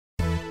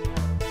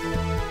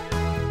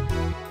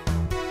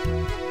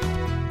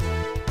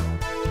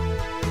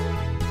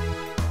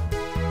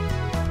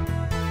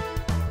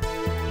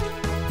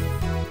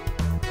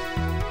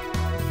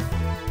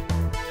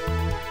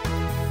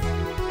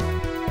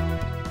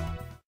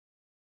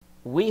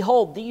We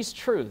hold these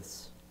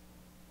truths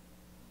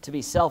to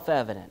be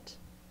self-evident,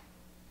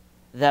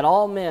 that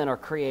all men are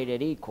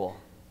created equal,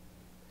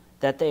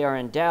 that they are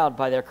endowed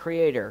by their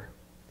Creator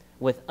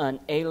with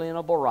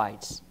unalienable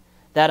rights,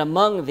 that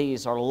among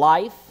these are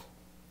life,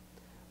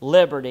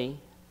 liberty,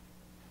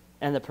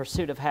 and the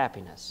pursuit of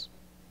happiness.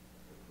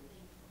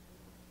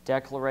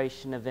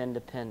 Declaration of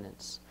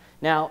Independence.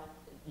 Now,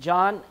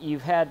 John,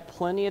 you've had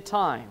plenty of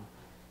time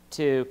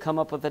to come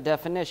up with a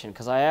definition,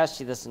 because I asked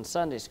you this in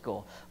Sunday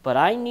school, but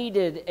I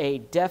needed a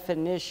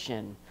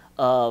definition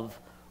of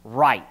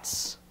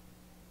rights.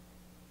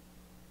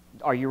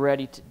 Are you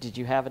ready? Did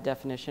you have a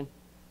definition?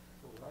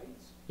 For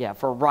rights? Yeah,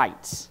 for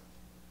rights.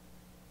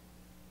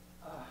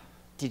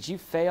 Did you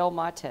fail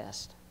my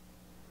test?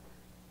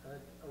 A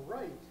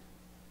right,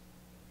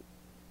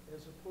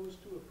 as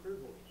opposed to a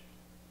privilege,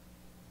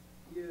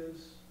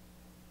 is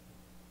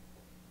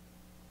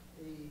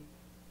a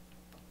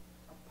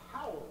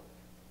power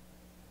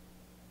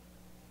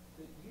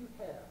that you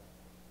have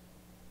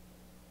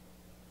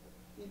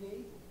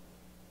innately.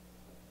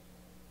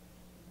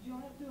 You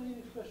don't have to do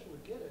anything special to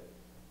get it.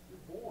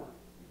 You're born.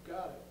 You've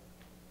got it.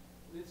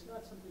 And it's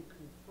not something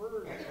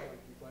conferred upon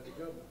you by the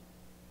government.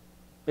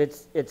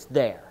 It's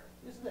there.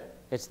 It's there.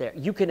 It's there.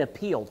 You can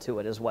appeal to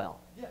it as well.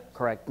 Yes.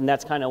 Correct? And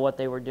that's kind of what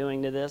they were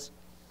doing to this.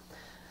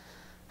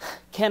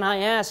 Can I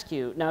ask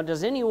you, now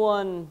does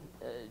anyone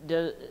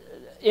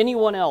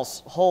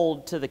else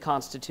hold to the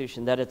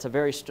Constitution that it's a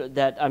very,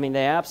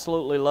 they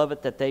absolutely love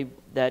it,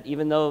 that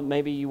even though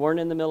maybe you weren't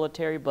in the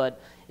military, but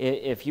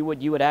if you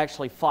would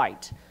actually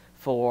fight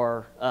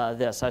for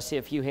this. I see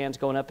a few hands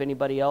going up.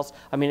 Anybody else?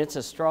 I mean, it's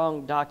a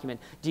strong document.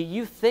 Do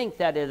you think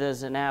that it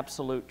is an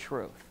absolute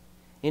truth?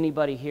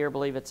 Anybody here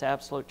believe it's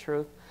absolute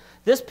truth?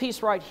 This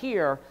piece right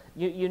here,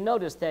 you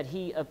notice that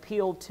he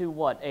appealed to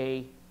what?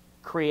 A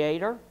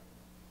creator?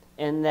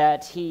 And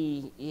that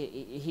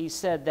he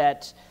said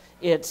that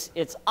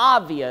it's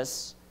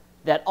obvious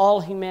that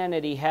all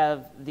humanity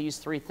have these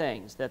three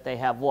things. That they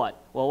have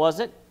what? What was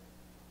it?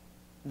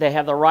 They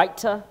have the right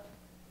to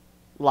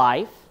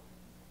life.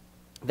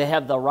 They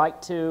have the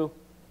right to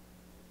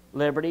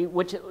liberty.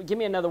 Give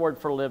me another word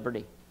for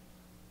liberty.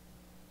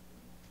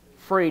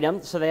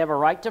 Freedom. So they have a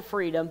right to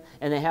freedom,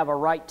 and they have a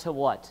right to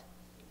what?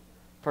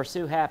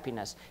 Pursue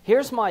happiness.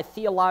 Here's my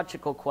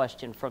theological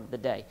question from the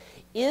day.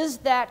 Is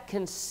that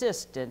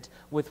consistent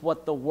with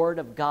what the Word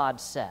of God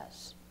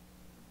says?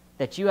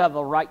 That you have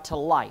a right to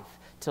life,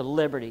 to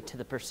liberty, to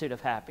the pursuit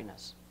of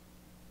happiness.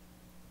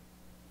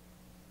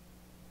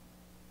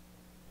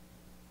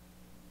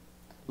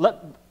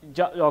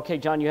 Okay,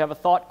 John, you have a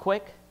thought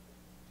quick?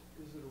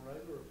 Is it a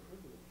right or a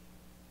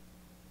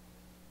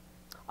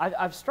privilege?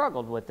 I've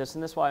struggled with this,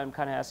 and that's why I'm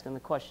kind of asking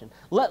the question.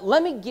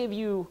 Let me give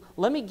you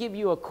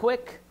a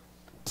quick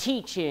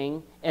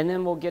teaching, and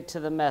then we'll get to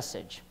the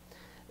message.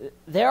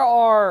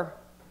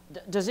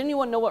 Does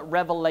anyone know what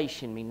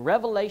revelation means?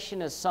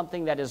 Revelation is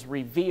something that is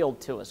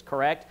revealed to us,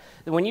 correct?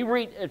 When you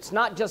read, it's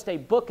not just a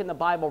book in the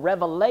Bible.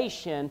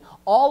 Revelation,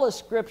 all of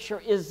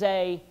Scripture is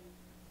a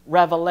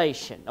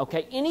revelation,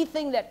 okay?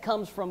 Anything that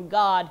comes from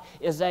God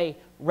is a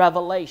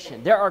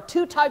revelation. There are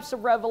two types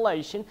of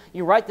revelation.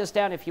 You write this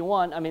down if you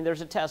want. I mean,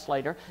 there's a test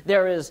later.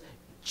 There is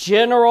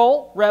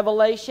general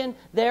revelation.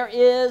 There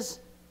is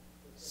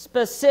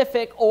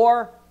specific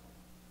or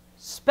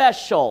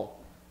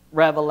special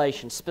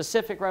revelation.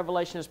 Specific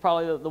revelation is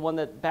probably the one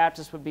that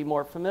Baptists would be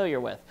more familiar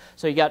with.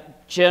 So you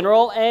got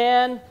general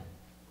and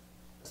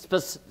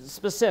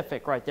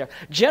specific right there.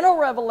 General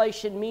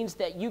revelation means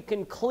that you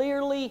can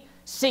clearly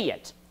see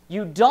it.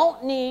 You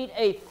don't need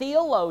a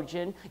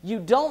theologian. You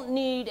don't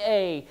need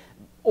a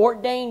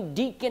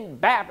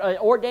ordained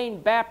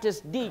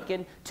Baptist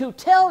deacon to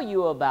tell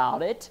you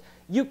about it.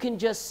 You can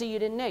just see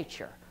it in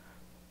nature.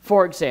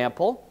 For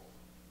example,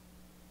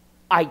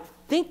 I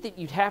think that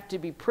you'd have to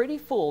be pretty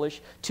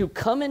foolish to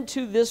come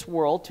into this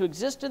world, to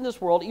exist in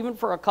this world, even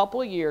for a couple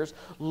of years,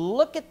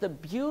 look at the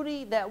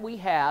beauty that we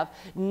have,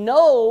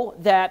 know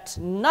that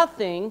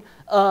nothing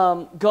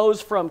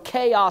goes from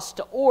chaos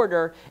to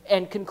order,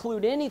 and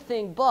conclude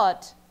anything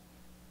but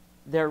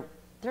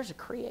there's a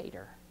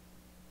creator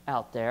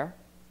out there.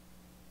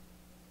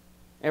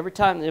 Every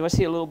time, I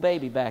see a little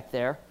baby back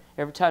there,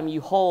 every time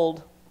you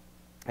hold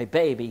a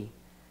baby,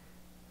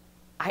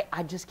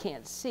 I just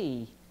can't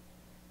see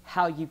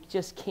how you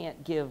just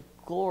can't give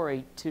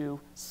glory to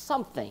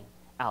something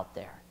out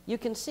there. You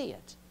can see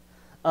it.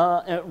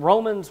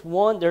 Romans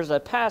 1, there's a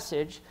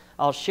passage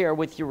I'll share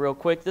with you real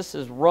quick. This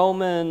is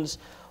Romans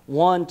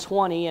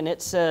 1:20, and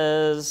it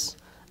says,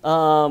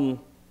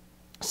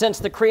 since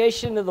the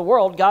creation of the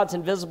world, God's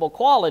invisible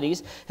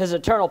qualities, His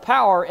eternal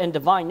power and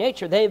divine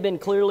nature, they have been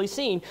clearly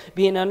seen,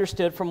 being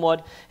understood from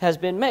what has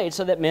been made,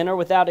 so that men are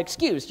without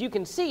excuse. You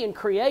can see in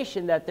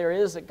creation that there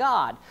is a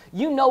God.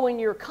 You know in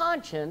your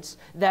conscience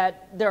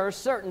that there are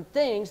certain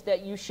things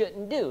that you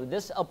shouldn't do.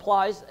 This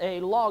applies a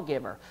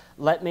lawgiver.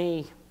 Let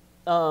me,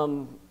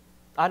 I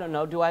don't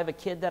know, do I have a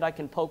kid that I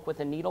can poke with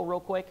a needle real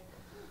quick?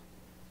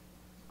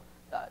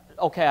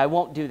 okay, I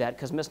won't do that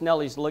because Miss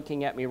Nellie's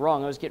looking at me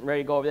wrong. I was getting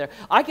ready to go over there.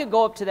 I could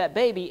go up to that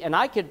baby and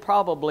I could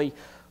probably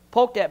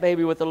poke that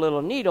baby with a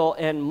little needle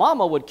and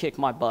Mama would kick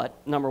my butt,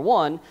 number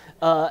one.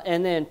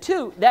 And then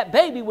two, that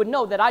baby would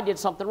know that I did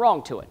something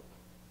wrong to it.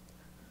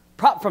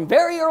 From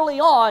very early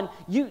on,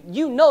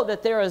 you know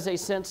that there is a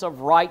sense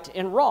of right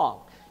and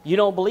wrong. You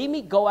don't believe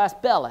me? Go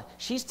ask Bella.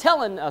 She's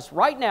telling us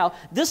right now,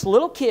 this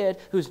little kid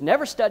who's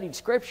never studied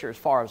Scripture as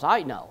far as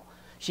I know,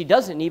 she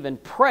doesn't even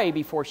pray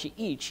before she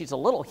eats. She's a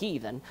little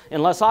heathen,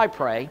 unless I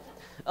pray.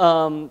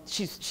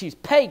 She's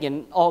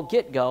pagan, all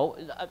get-go.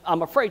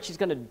 I'm afraid she's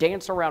going to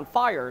dance around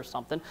fire or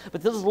something.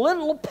 But this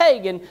little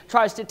pagan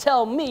tries to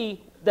tell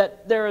me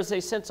that there is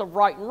a sense of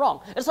right and wrong.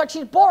 It's like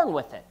she's born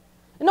with it.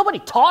 And nobody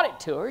taught it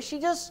to her. She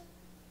just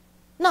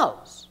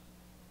knows.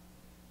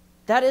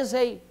 That is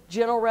a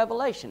general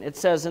revelation. It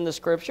says in the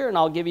Scripture, and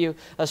I'll give you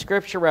a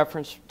Scripture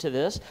reference to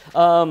this.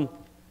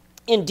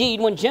 Indeed,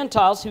 when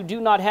Gentiles who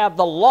do not have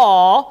the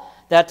law,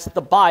 that's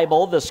the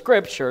Bible, the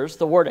Scriptures,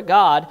 the Word of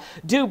God,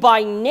 do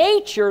by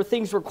nature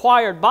things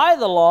required by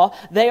the law,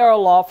 they are a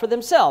law for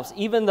themselves,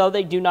 even though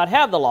they do not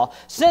have the law,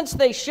 since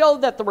they show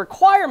that the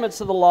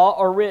requirements of the law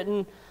are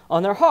written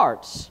on their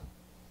hearts.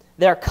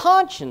 Their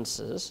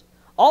consciences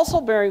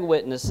also bearing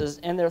witnesses,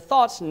 and their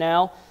thoughts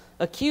now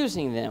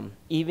accusing them,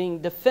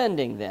 even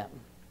defending them.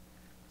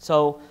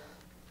 So,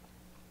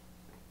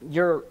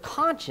 your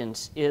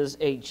conscience is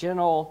a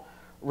general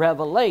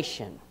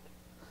revelation.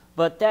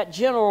 But that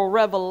general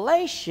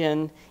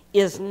revelation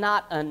is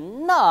not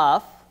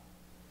enough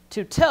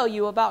to tell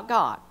you about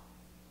God.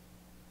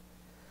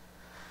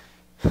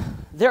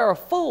 There are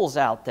fools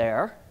out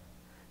there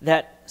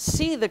that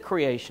see the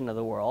creation of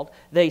the world,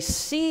 they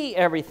see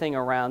everything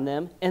around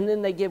them, and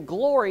then they give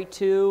glory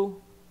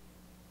to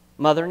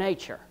Mother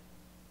Nature.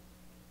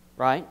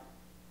 Right?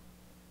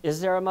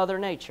 Is there a Mother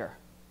Nature?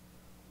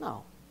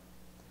 No.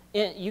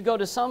 You go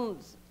to some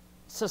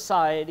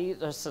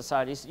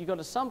societies, you go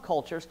to some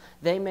cultures,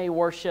 they may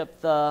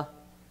worship the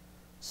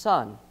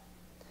sun.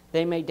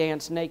 They may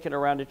dance naked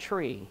around a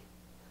tree.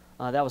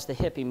 That was the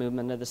hippie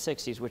movement of the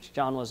 60s, which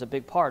John was a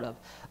big part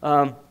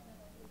of.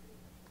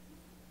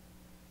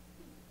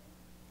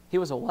 He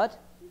was a what?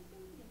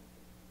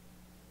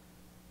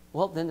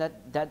 Well, then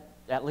that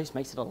at least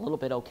makes it a little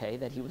bit okay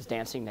that he was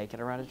dancing naked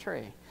around a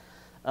tree.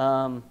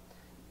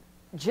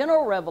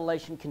 General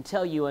revelation can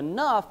tell you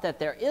enough that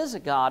there is a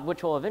God,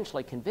 which will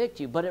eventually convict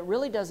you, but it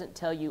really doesn't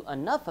tell you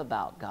enough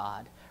about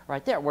God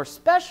right there. Where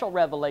special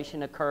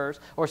revelation occurs,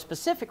 or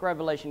specific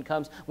revelation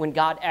comes, when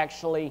God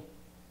actually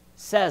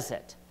says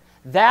it.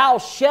 Thou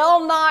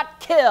shalt not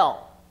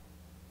kill.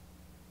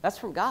 That's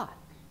from God.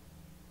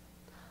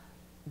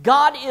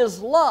 God is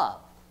love.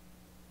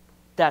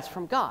 That's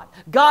from God.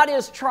 God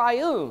is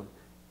triune.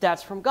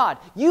 That's from God.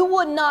 You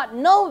would not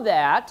know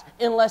that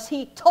unless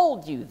He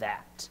told you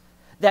that.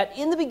 That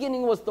in the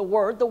beginning was the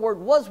Word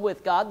was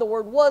with God, the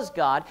Word was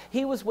God,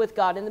 He was with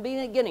God in the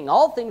beginning.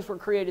 All things were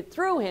created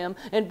through Him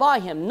and by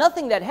Him.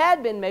 Nothing that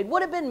had been made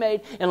would have been made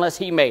unless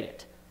He made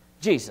it.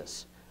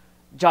 Jesus.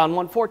 John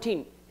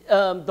 1:14,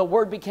 the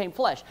Word became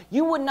flesh.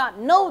 You would not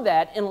know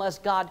that unless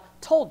God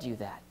told you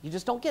that. You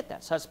just don't get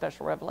that. So that's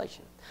special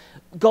revelation.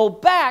 Go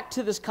back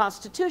to this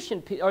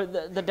Constitution, or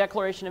the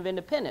Declaration of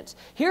Independence.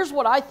 Here's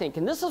what I think,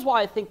 and this is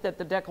why I think that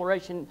the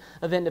Declaration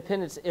of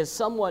Independence is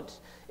somewhat,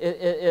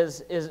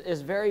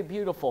 is very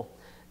beautiful.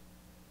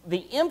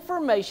 The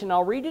information,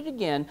 I'll read it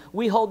again,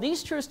 we hold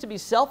these truths to be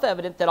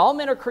self-evident, that all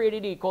men are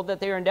created equal, that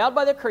they are endowed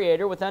by their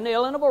Creator with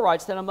unalienable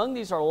rights, that among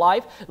these are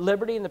life,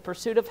 liberty, and the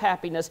pursuit of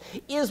happiness,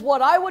 is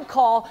what I would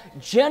call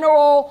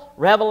general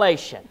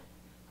revelation.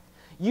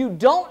 You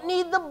don't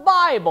need the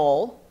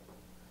Bible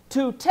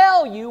to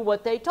tell you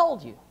what they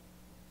told you.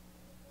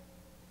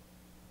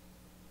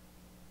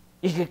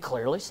 You can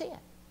clearly see it.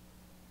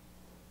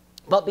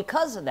 But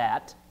because of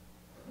that,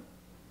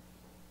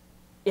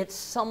 it's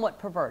somewhat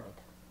perverted.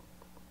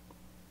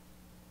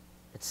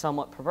 It's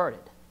somewhat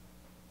perverted.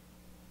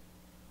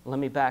 Let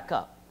me back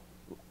up.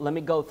 Let me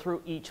go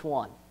through each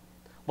one.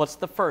 What's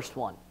the first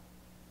one?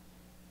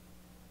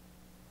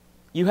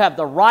 You have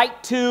the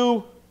right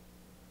to...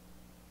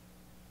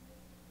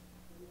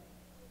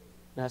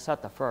 No, that's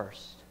not the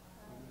first.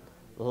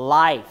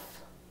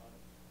 Life.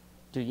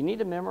 Do you need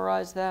to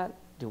memorize that?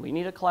 Do we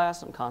need a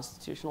class on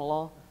constitutional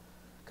law?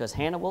 Because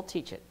Hannah will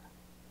teach it.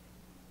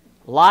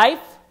 Life,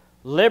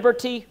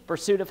 liberty,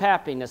 pursuit of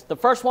happiness. The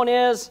first one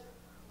is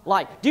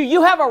life. Do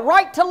you have a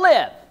right to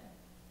live?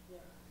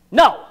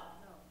 No.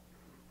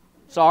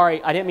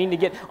 Sorry, I didn't mean to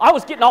get... I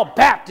was getting all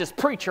Baptist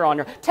preacher on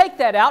her. Take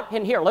that out,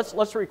 and here,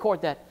 let's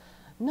record that.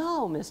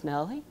 No, Miss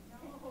Nellie.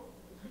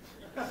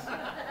 No.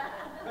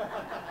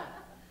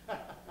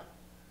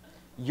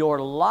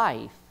 Your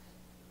life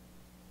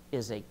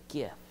is a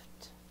gift.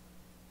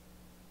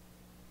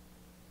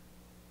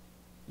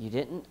 You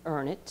didn't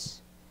earn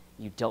it.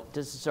 You don't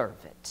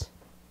deserve it.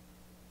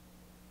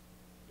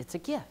 It's a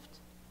gift.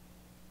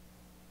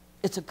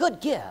 It's a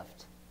good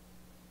gift.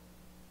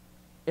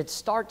 It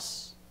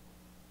starts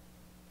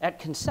at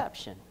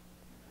conception.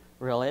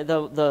 really.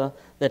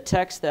 The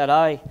text that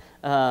I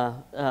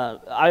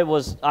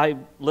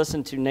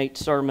listened to Nate's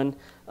sermon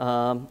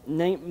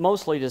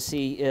mostly to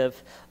see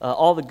if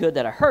all the good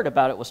that I heard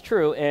about it was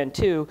true, and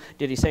two,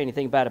 did he say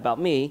anything bad about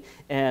me?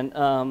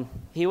 And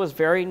he was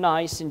very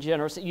nice and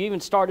generous. You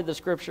even started the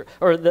scripture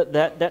or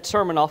that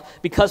sermon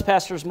off, because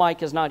Pastor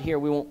Mike is not here,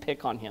 we won't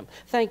pick on him.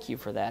 Thank you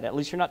for that. At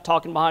least you're not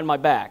talking behind my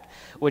back,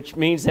 which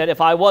means that if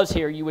I was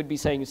here, you would be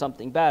saying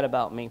something bad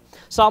about me.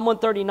 Psalm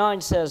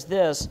 139 says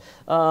this,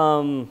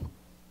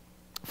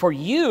 for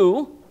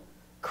you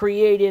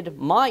created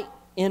my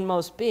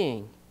inmost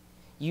being.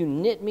 You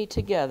knit me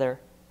together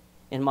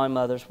in my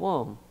mother's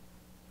womb.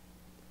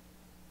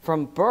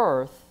 From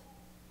birth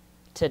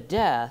to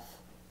death,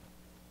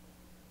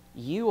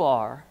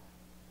 your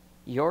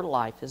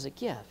life is a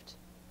gift.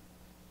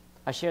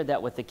 I shared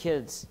that with the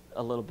kids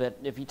a little bit.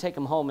 If you take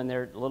them home and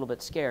they're a little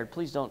bit scared,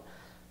 please don't.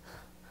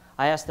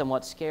 I asked them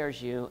what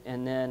scares you,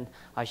 and then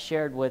I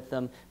shared with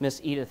them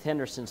Miss Edith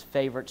Henderson's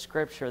favorite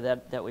scripture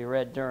that we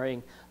read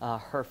during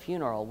her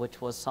funeral,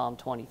 which was Psalm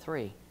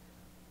 23.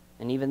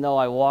 And even though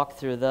I walk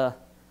through the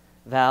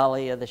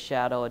valley of the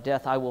shadow of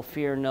death, I will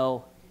fear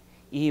no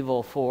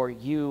evil, for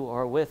you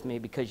are with me,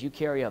 because you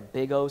carry a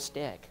big old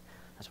stick.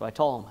 That's what I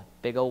told him. A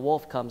big old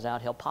wolf comes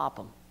out, he'll pop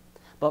him.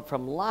 But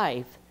from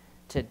life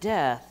to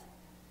death,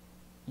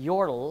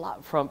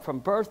 from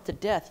birth to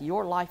death,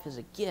 your life is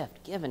a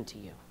gift given to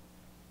you.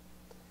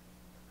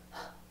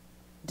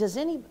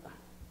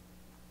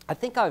 I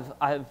think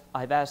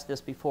I've asked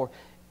this before.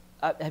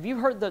 Have you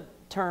heard the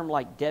term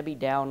like Debbie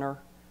Downer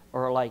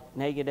or like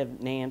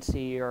negative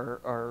Nancy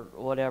or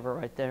whatever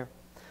right there?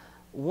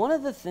 One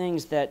of the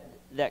things that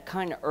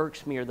kind of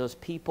irks me are those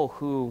people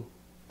who,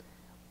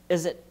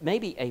 is it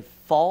maybe a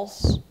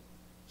false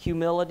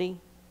humility,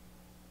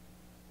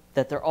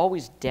 that they're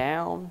always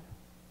down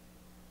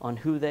on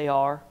who they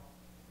are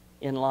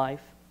in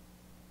life?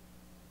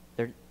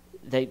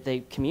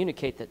 They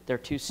communicate that they're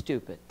too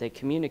stupid. They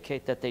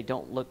communicate that they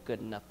don't look good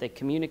enough. They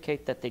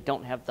communicate that they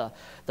don't have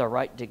the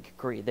right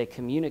degree. They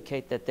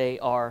communicate that they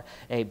are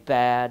a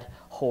bad,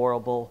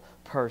 horrible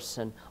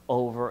person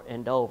over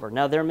and over.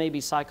 Now, there may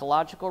be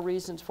psychological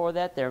reasons for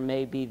that. There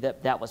may be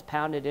that was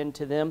pounded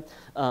into them,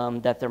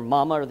 that their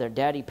mama or their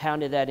daddy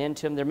pounded that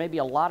into them. There may be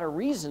a lot of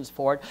reasons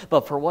for it,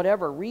 but for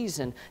whatever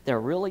reason,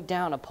 they're really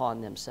down upon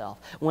themselves.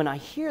 When I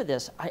hear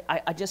this,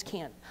 I just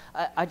can't.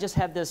 I just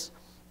have this.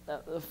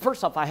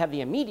 First off, I have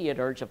the immediate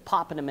urge of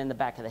popping him in the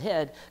back of the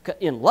head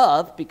in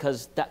love,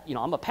 because that,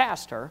 I'm a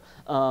pastor.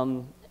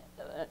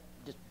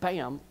 Just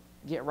bam,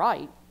 get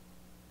right.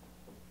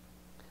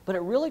 But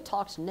it really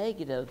talks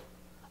negative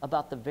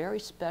about the very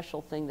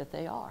special thing that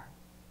they are,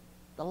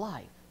 the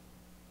life.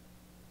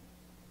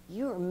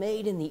 You are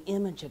made in the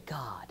image of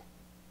God.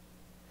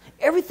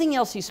 Everything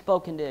else He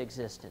spoke into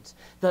existence.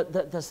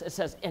 It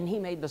says, and He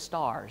made the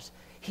stars.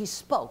 He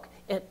spoke,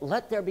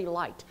 let there be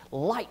light.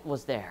 Light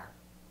was there.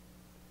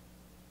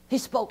 He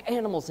spoke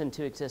animals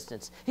into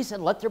existence. He said,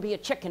 let there be a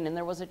chicken, and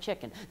there was a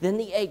chicken. Then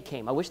the egg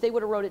came. I wish they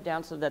would have wrote it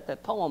down so that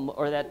that poem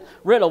or that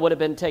riddle would have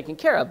been taken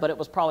care of, but it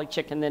was probably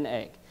chicken, then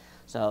egg.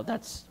 So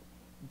that's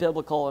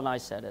biblical, and I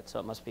said it, so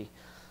it must be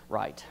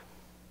right.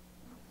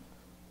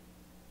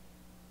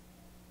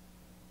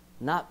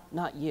 Not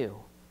you.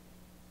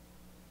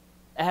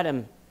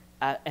 Adam,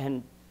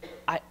 and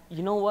I.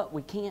 You know what?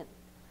 We can't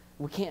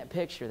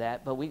picture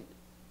that, but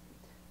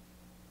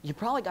you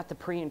probably got the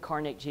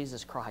pre-incarnate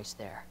Jesus Christ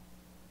there.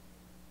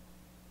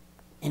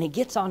 And He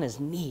gets on His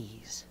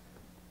knees.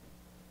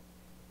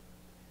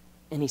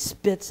 And He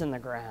spits in the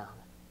ground.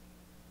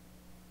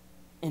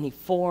 And He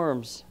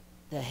forms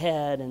the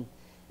head and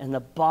the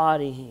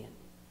body.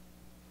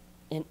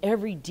 And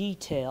every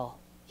detail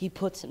He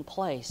puts in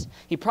place.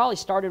 He probably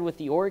started with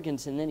the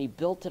organs, and then He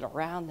built it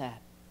around that.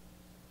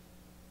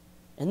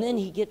 And then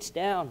He gets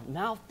down,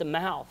 mouth to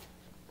mouth.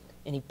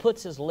 And He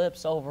puts His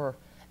lips over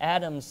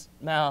Adam's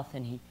mouth,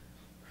 and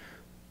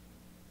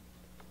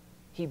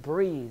He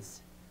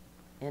breathes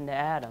into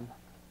Adam.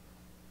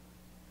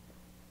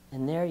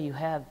 And there you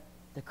have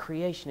the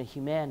creation of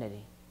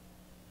humanity.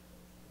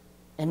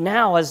 And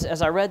now,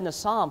 as I read in the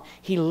Psalm,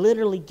 He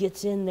literally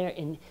gets in there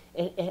and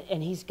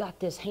He's got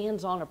this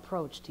hands-on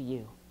approach to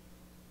you.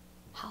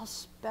 How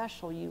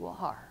special you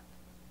are.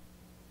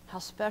 How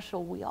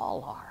special we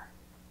all are.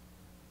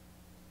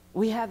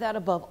 We have that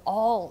above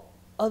all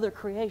other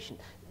creation.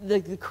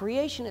 The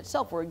creation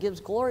itself, where it gives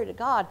glory to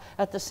God,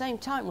 at the same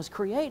time was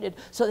created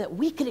so that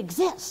we could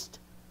exist.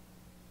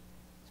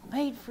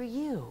 Made for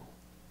you.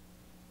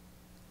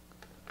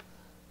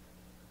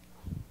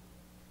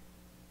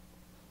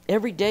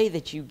 Every day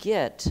that you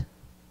get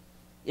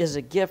is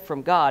a gift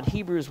from God.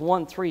 Hebrews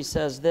 1:3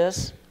 says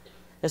this.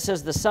 It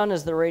says, the Son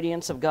is the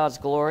radiance of God's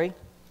glory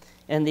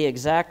and the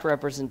exact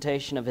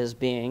representation of His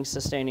being,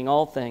 sustaining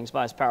all things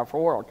by His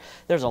powerful word.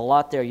 There's a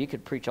lot there. You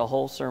could preach a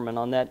whole sermon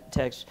on that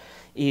text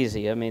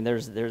easy. I mean,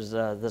 there's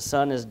the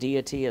Son as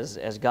deity,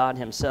 as God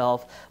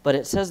Himself, but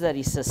it says that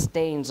He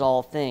sustains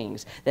all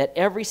things. That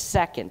every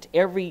second,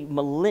 every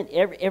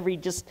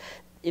just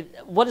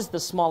what is the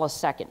smallest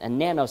second? A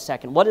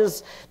nanosecond. What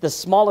is the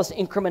smallest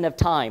increment of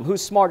time?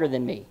 Who's smarter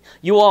than me?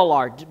 You all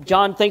are.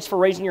 John, thanks for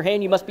raising your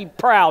hand. You must be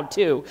proud,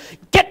 too.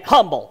 Get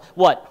humble.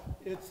 What?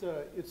 It's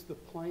the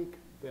Planck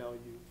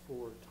value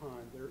for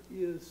time. There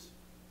is,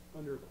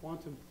 under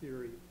quantum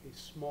theory, a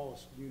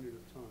smallest unit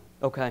of time.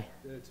 Okay.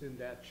 That's in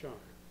that chunk.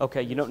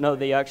 Okay, you don't know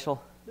the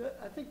actual?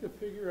 I think the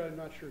figure, I'm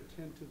not sure,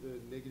 10 to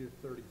the negative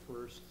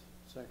 31st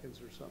seconds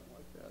or something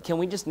like that. Can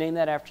we just name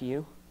that after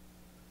you?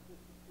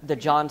 The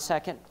John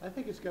second? I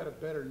think it's got a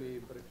better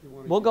name, but if you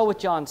want to... We'll go with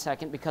John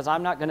second because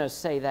I'm not going to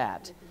say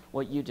that,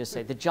 what you just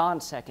say. The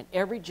John second.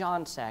 Every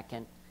John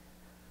second,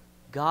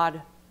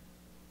 God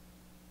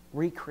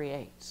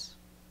recreates.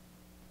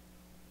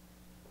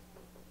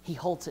 He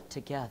holds it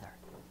together.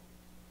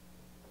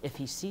 If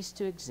he ceased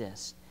to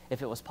exist,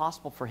 if it was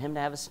possible for him to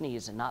have a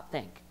sneeze and not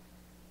think,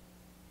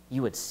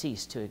 you would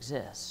cease to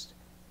exist.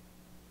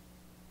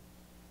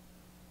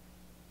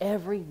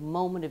 Every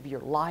moment of your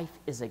life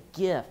is a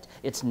gift.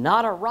 It's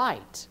not a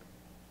right.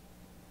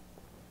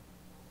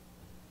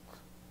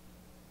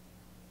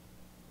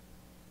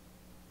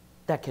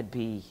 That could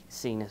be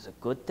seen as a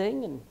good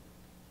thing, and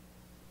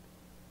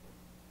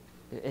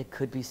it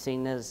could be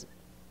seen as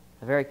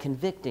a very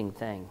convicting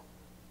thing.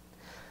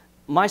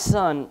 My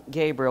son,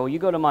 Gabriel, you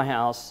go to my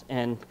house,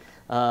 and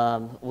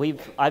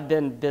I've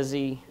been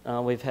busy.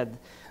 We've had,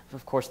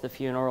 of course, the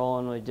funeral,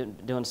 and we're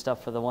doing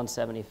stuff for the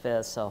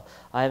 175th, so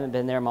I haven't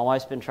been there. My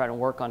wife's been trying to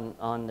work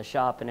on the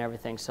shop and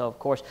everything, so, of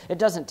course, it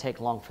doesn't take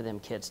long for them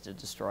kids to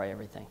destroy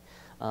everything.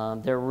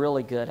 They're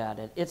really good at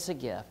it. It's a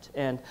gift.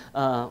 And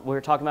we were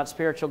talking about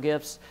spiritual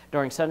gifts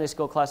during Sunday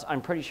school class. I'm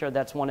pretty sure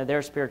that's one of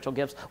their spiritual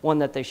gifts, one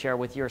that they share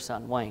with your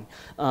son, Wayne.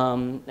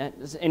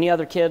 Any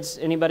other kids?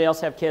 Anybody else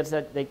have kids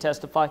that they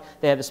testify?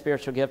 They have a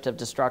spiritual gift of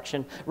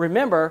destruction.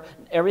 Remember,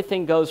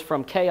 everything goes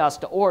from chaos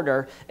to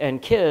order,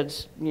 and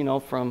kids, it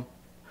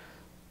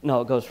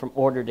goes from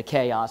order to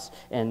chaos,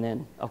 and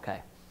then,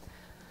 okay.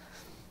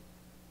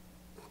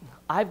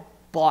 I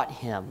bought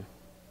him.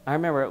 I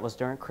remember it was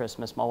during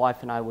Christmas. My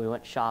wife and I, we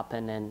went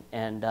shopping,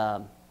 and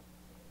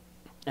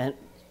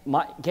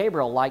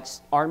Gabriel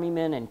likes army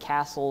men and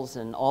castles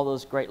and all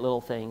those great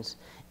little things.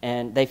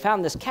 And they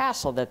found this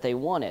castle that they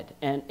wanted,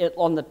 and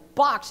on the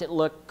box it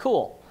looked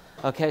cool.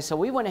 Okay, so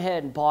we went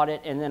ahead and bought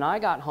it, and then I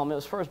got home. It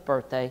was for his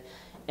birthday,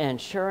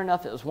 and sure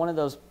enough, it was one of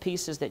those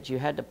pieces that you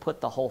had to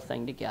put the whole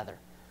thing together.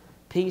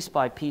 Piece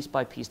by piece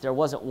by piece. There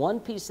wasn't one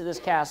piece of this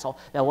castle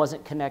that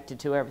wasn't connected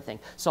to everything.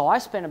 So I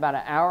spent about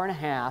an hour and a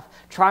half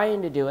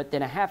trying to do it,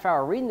 then a half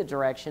hour reading the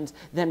directions,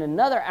 then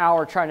another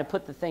hour trying to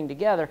put the thing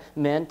together.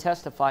 Men,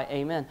 testify,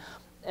 amen.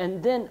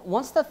 And then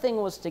once the thing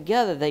was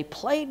together, they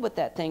played with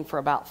that thing for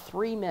about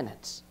 3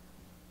 minutes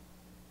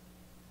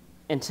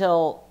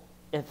until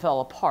it fell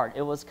apart.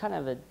 It was kind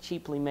of a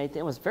cheaply made thing.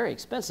 It was very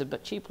expensive,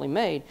 but cheaply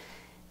made.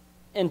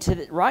 And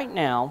right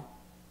now,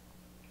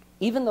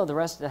 even though the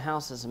rest of the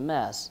house is a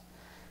mess,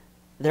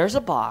 there's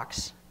a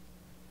box,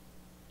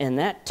 and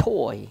that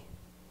toy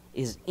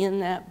is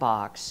in that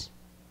box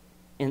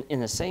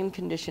in the same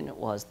condition it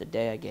was the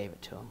day I gave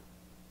it to him.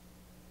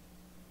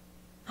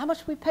 How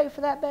much we pay for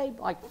that, babe?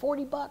 Like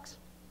 $40?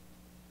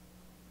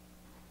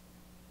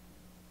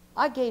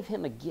 I gave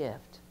him a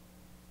gift.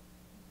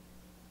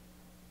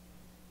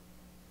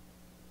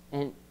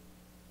 And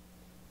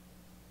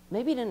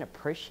maybe he didn't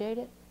appreciate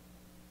it.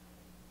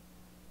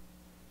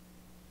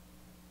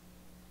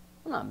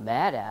 I'm not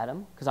mad at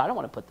him because I don't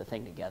want to put the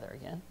thing together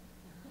again.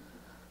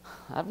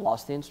 I've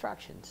lost the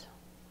instructions.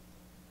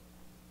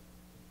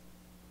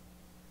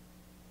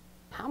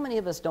 How many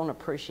of us don't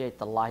appreciate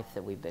the life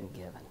that we've been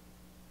given?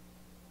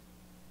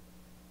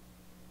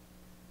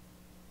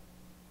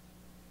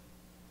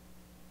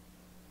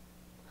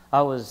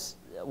 I was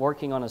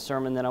working on a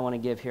sermon that I want to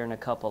give here in a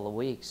couple of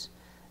weeks,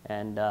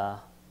 and I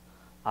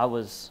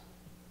was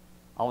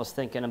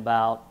thinking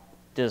about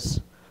this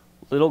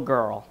little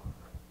girl.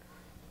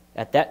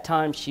 At that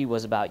time, she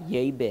was about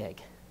yay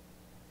big,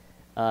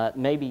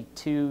 maybe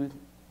 3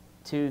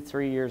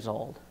 years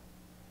old.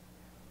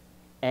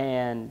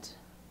 And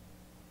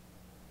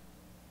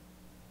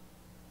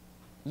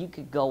you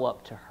could go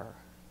up to her.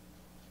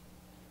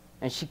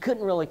 And she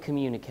couldn't really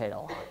communicate a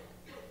lot.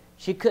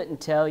 She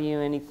couldn't tell you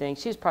anything.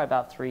 She was probably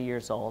about 3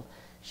 years old.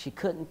 She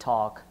couldn't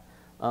talk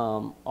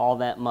all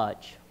that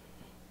much.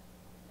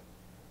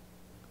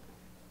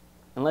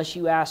 Unless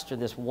you asked her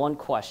this one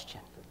question.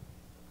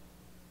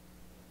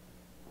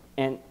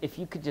 And if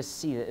you could just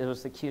see it, it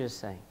was the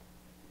cutest thing.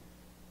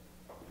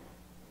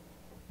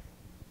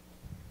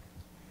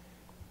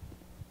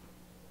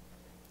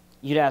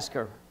 You'd ask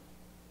her,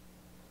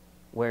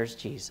 "Where's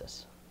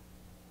Jesus?"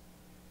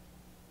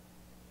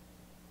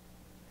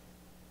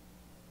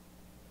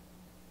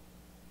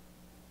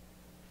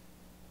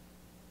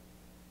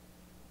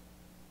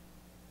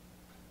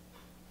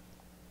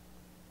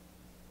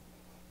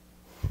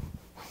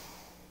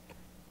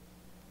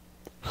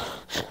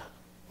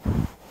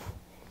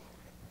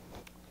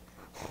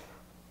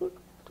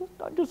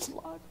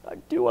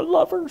 I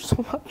love her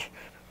so much.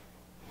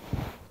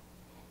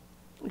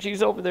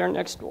 She's over there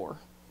next door.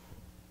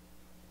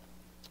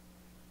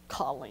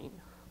 Colleen.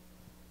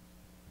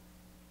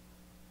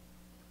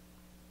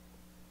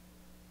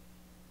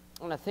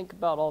 When I think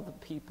about all the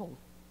people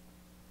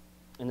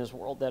in this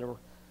world that are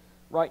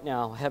right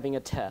now having a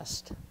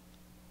test to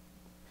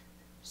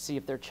see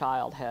if their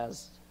child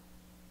has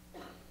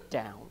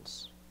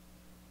Downs.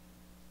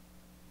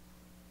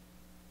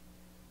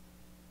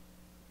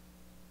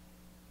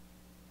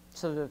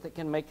 So that they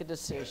can make a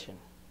decision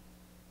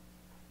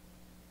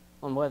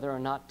on whether or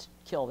not to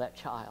kill that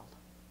child.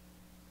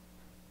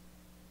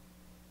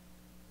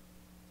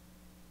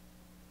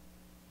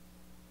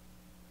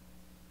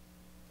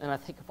 And I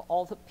think of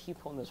all the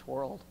people in this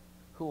world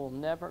who will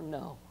never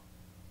know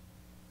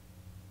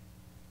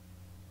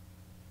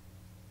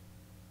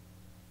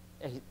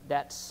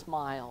that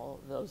smile,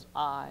 those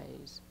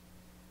eyes,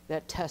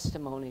 that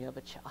testimony of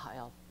a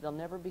child. They'll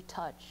never be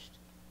touched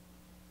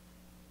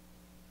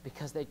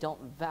because they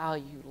don't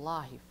value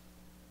life,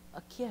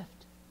 a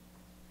gift.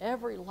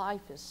 Every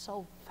life is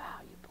so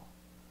valuable.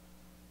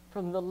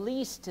 From the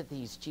least of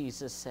these,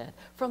 Jesus said,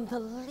 from the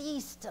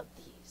least of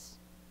these.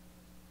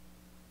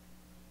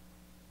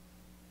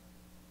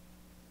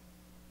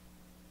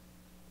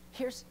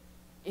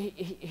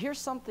 Here's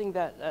something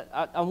that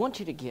I want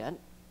you to get.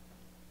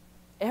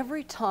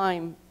 Every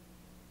time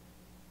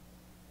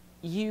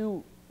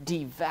you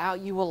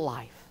devalue a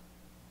life,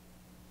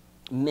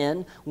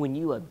 men, when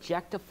you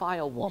objectify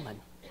a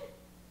woman,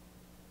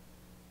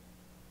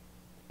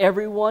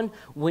 everyone,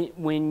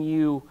 when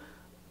you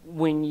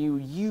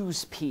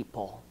use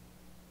people,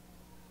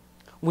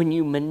 when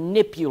you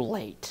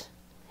manipulate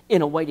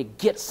in a way to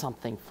get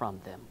something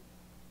from them,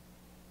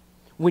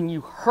 when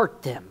you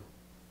hurt them,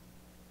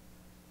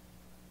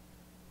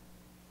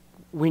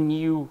 when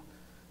you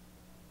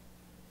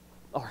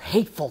are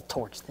hateful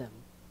towards them,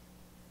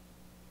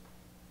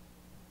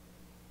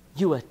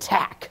 you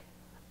attack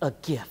a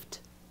gift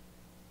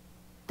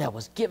that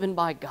was given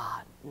by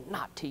God,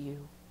 not to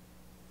you.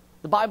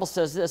 The Bible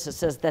says this, it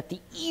says that the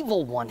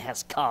evil one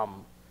has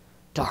come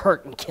to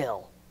hurt and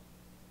kill.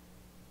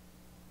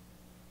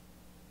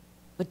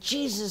 But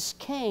Jesus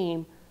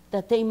came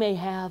that they may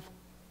have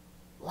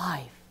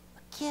life,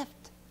 a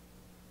gift.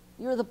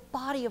 You're the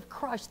body of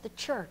Christ, the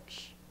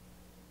church.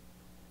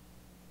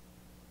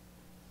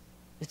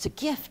 It's a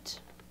gift,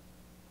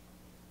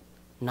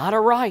 not a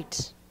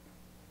right,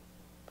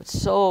 but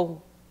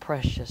so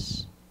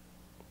precious.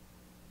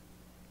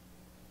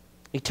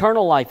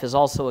 Eternal life is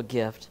also a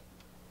gift.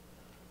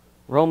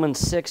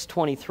 Romans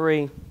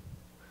 6:23.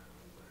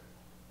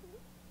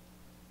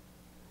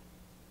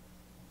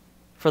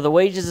 For the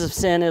wages of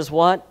sin is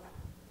what?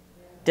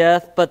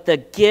 Death. But the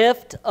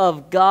gift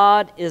of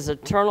God is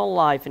eternal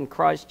life in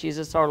Christ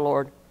Jesus our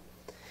Lord.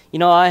 You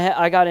know,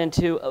 I got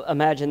into,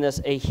 imagine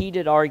this, a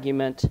heated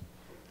argument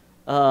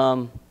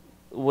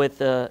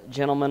with a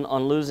gentleman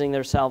on losing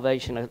their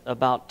salvation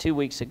about 2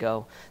 weeks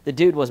ago. The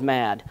dude was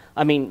mad.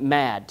 I mean,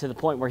 mad to the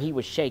point where he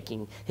was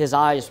shaking. His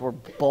eyes were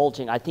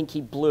bulging. I think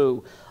he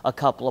blew a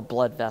couple of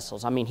blood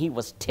vessels. I mean, he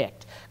was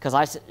ticked.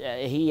 Because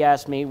he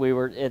asked me,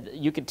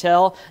 you could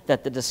tell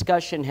that the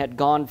discussion had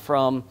gone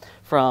from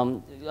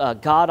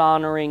God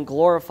honoring,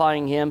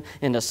 glorifying Him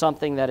into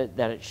something that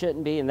it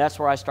shouldn't be, and that's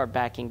where I start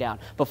backing down.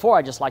 Before,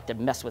 I just like to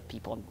mess with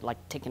people, and like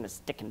taking a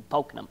stick and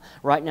poking them.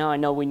 Right now, I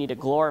know we need to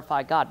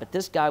glorify God, but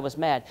this guy was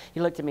mad. He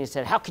looked at me and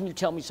said, "How can you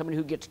tell me somebody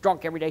who gets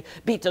drunk every day,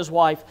 beats his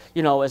wife,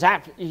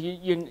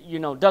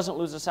 doesn't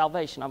lose his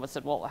salvation?" I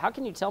said, "Well, how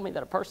can you tell me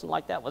that a person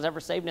like that was ever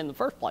saved in the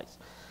first place?"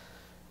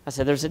 I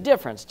said, "There's a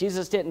difference.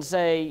 Jesus didn't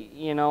say,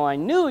 I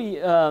knew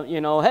you,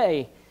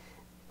 hey,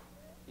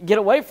 get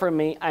away from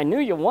me. I knew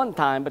you one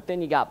time, but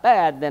then you got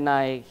bad. Then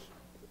I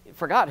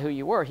forgot who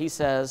you were." He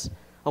says,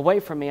 "Away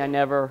from me, I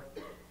never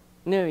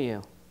knew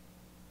you."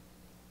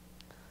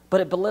 But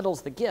it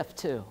belittles the gift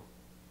too.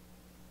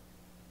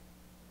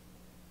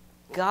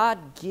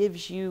 God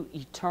gives you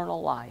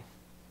eternal life.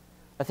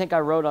 I think I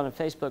wrote on a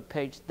Facebook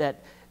page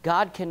that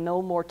God can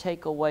no more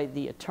take away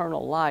the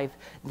eternal life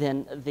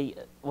than the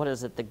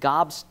everlasting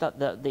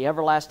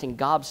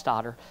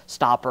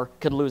gobstopper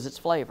could lose its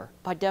flavor,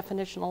 by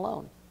definition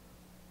alone.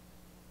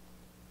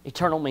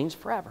 Eternal means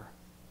forever.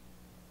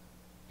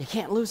 You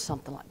can't lose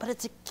something but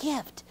it's a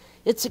gift.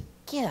 It's a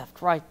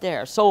gift right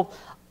there. So,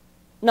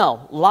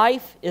 no,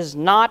 life is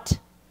not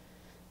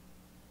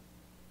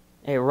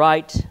a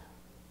right,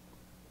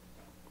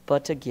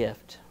 but a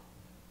gift.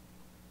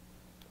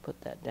 Put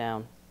that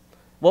down.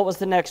 What was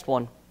the next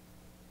one?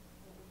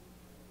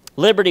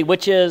 Liberty,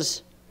 which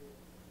is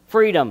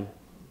freedom.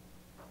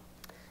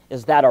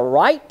 Is that a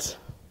right?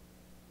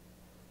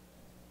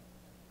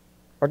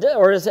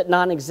 Or is it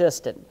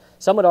non-existent?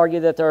 Some would argue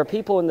that there are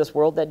people in this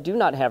world that do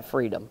not have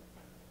freedom.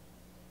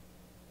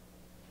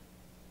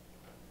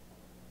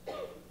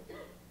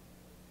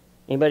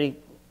 Anybody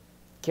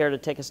care to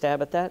take a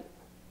stab at that?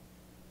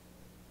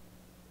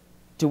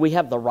 Do we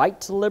have the right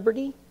to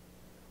liberty?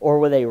 Or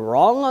were they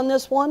wrong on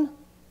this one?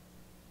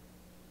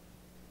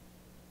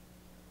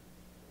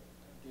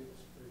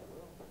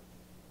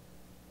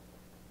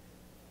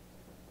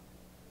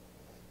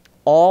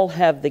 All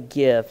have the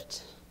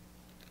gift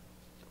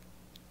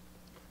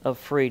of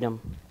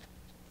freedom.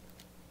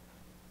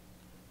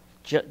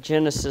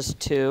 Genesis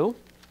 2.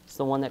 It's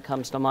the one that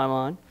comes to my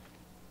mind.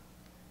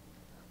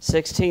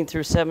 16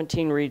 through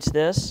 17 reads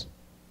this.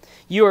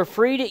 You are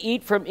free to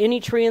eat from any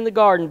tree in the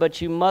garden,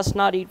 but you must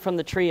not eat from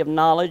the tree of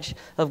knowledge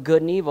of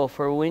good and evil,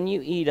 for when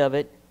you eat of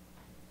it,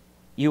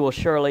 you will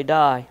surely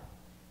die.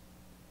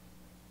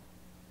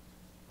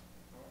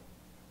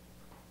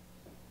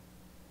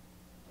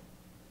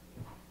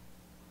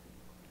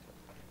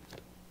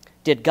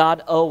 Did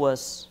God owe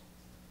us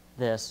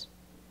this?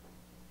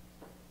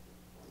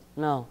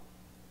 No.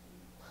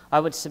 I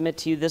would submit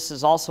to you this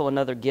is also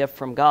another gift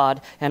from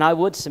God, and I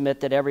would submit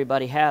that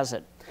everybody has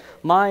it.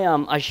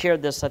 I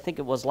shared this, I think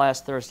it was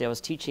last Thursday. I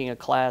was teaching a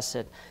class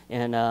it's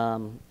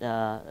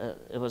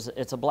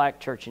a black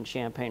church in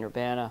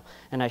Champaign-Urbana,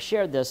 and I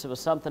shared this. It was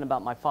something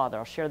about my father.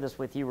 I'll share this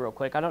with you real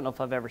quick. I don't know if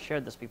I've ever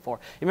shared this before.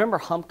 You remember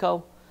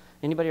Humco?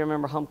 Anybody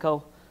remember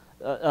Humco?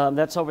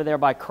 That's over there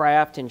by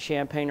Kraft in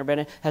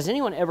Champaign-Urbana. Has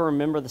anyone ever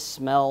remember the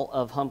smell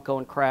of Humco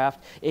and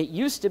Kraft? It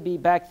used to be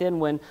back then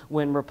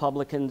when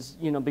Republicans,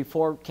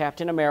 before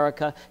Captain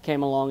America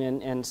came along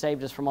and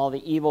saved us from all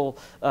the evil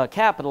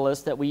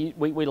capitalists that we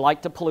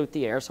like to pollute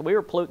the air. So we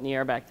were polluting the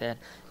air back then.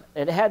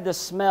 It had this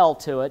smell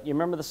to it. You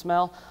remember the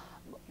smell?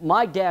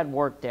 My dad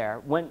worked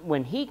there.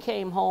 When he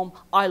came home,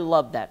 I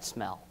loved that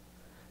smell.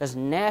 As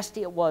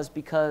nasty it was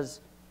because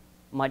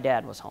my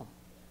dad was home.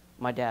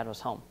 My dad was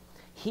home.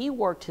 He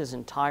worked his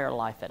entire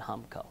life at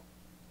Humco,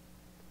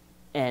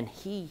 and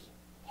he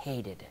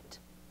hated it.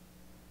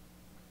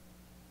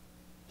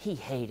 He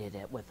hated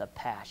it with a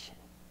passion.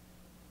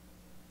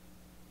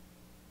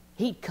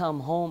 He'd come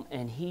home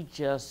and he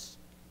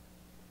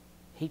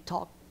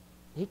talked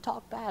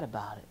bad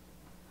about it.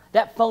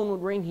 That phone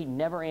would ring, he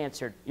never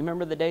answered. You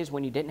remember the days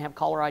when you didn't have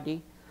caller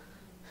ID?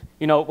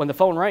 When the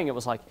phone rang, it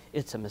was like,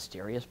 it's a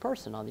mysterious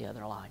person on the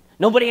other line.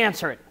 Nobody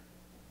answer it.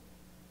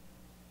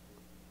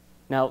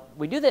 Now,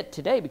 we do that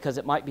today because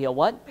it might be a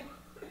what?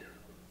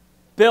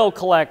 Bill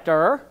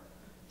collector.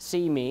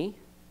 See me.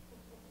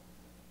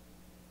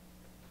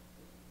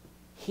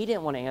 He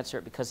didn't want to answer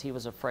it because he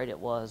was afraid it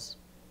was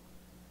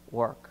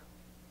work.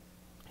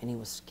 And he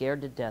was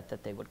scared to death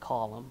that they would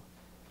call him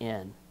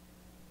in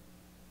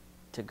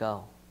to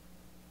go.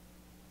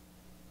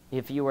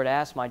 If you were to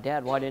ask my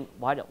dad, why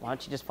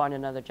don't you just find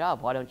another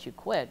job? Why don't you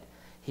quit?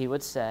 He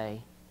would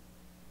say,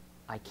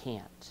 I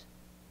can't.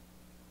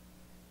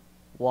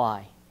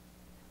 Why?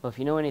 Well, if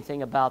you know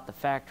anything about the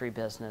factory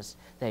business,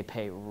 they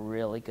pay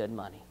really good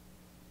money.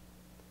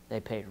 They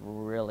paid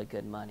really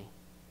good money.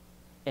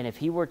 And if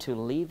he were to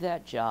leave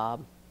that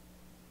job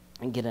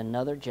and get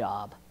another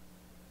job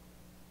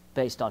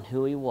based on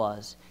who he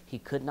was, he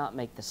could not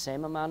make the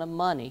same amount of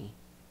money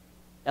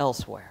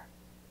elsewhere.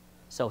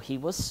 So he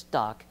was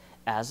stuck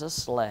as a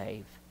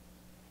slave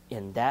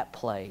in that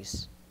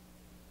place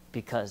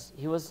because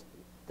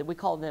we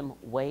call them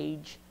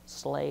wage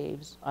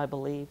slaves, I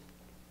believe.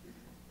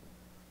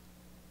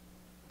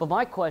 But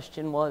my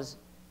question was,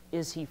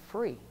 is he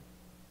free?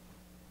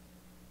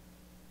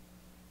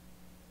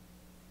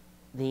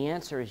 The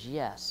answer is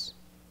yes.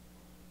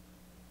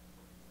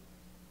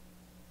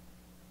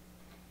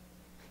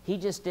 He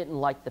just didn't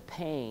like the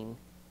pain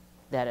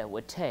that it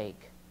would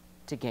take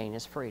to gain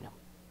his freedom.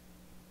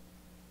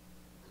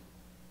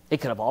 He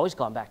could have always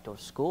gone back to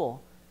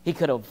school. He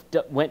could have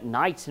went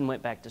nights and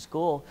went back to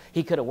school.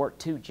 He could have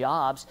worked 2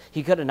 jobs.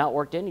 He could have not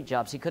worked any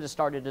jobs. He could have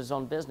started his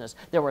own business.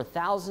 There were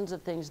thousands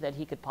of things that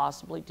he could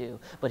possibly do,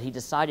 but he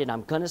decided,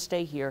 I'm going to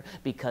stay here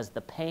because the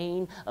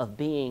pain of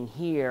being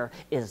here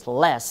is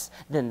less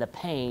than the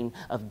pain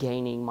of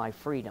gaining my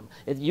freedom.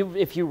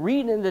 If you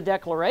read in the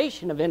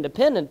Declaration of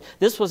Independence,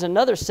 this was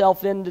another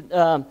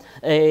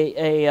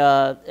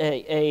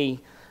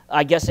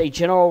I guess a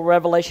general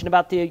revelation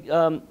about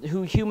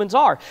who humans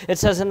are. It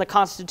says in the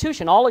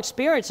Constitution, all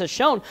experience has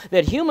shown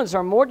that humans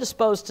are more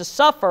disposed to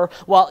suffer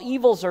while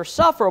evils are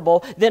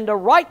sufferable than to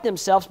right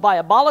themselves by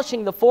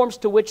abolishing the forms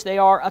to which they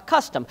are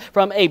accustomed.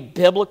 From a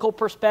biblical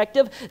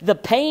perspective, the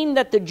pain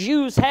that the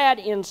Jews had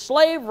in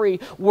slavery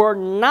were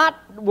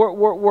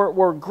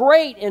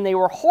great and they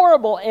were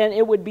horrible, and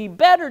it would be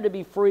better to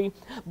be free.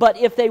 But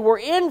if they were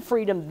in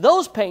freedom,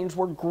 those pains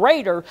were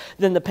greater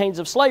than the pains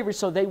of slavery,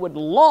 so they would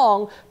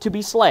long to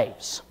be slaves. I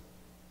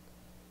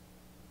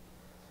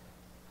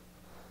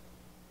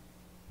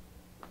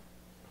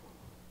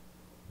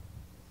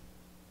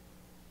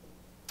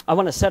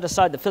want to set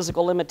aside the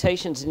physical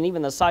limitations and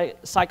even the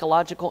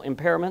psychological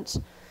impairments.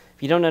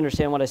 If you don't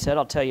understand what I said,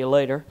 I'll tell you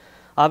later.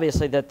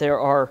 Obviously that there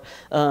are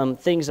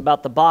things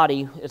about the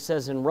body. It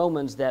says in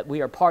Romans that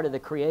we are part of the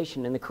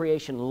creation, and the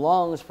creation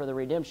longs for the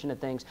redemption of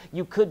things.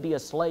 You could be a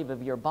slave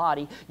of your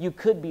body. You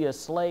could be a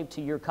slave to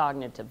your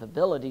cognitive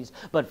abilities.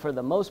 But for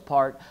the most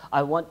part,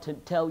 I want to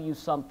tell you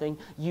something.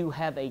 You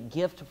have a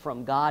gift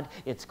from God.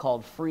 It's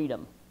called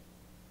freedom.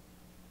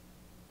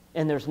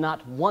 And there's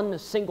not one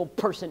single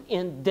person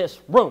in this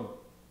room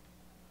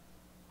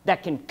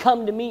that can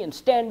come to me and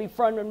stand in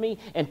front of me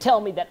and tell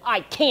me that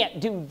I can't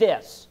do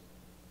this.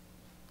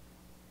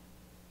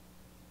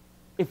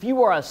 If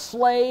you are a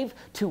slave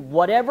to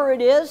whatever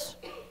it is,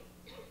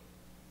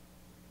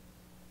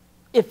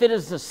 if it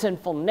is the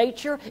sinful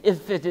nature,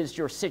 if it is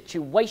your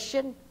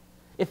situation,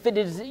 if it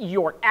is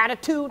your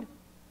attitude,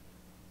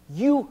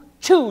 you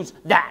choose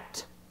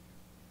that.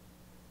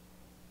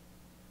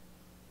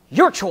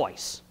 Your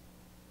choice.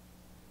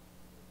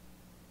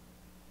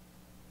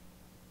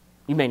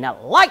 You may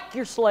not like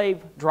your slave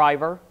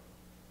driver,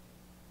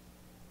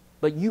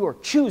 but you are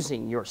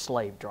choosing your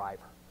slave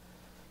driver.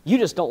 You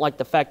just don't like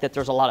the fact that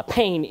there's a lot of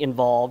pain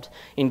involved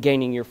in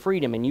gaining your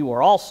freedom. And you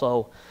are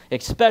also,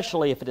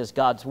 especially if it is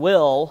God's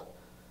will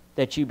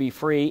that you be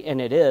free,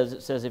 and it is,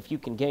 it says if you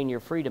can gain your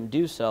freedom,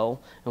 do so.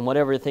 And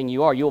whatever thing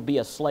you are, you'll be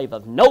a slave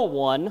of no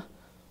one.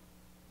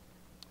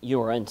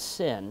 You are in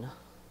sin.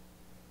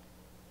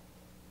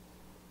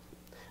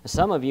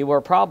 Some of you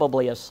are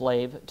probably a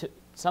slave to,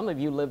 some of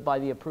you live by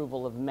the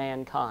approval of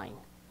mankind.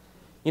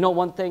 You know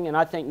one thing, and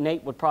I think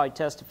Nate would probably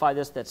testify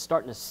this, that's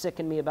starting to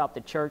sicken me about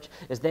the church,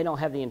 is they don't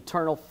have the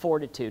internal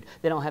fortitude.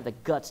 They don't have the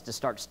guts to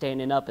start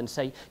standing up and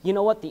say, you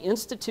know what, the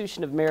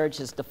institution of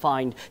marriage is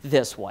defined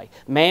this way.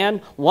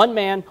 Man, one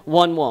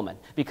woman.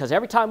 Because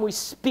every time we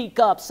speak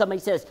up, somebody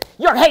says,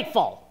 you're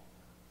hateful.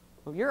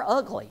 Well, you're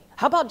ugly.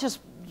 How about just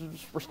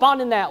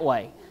responding that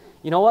way?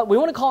 You know what, we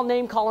want to call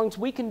name callings,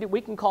 we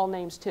can call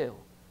names too.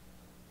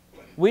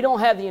 We don't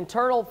have the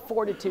internal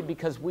fortitude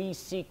because we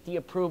seek the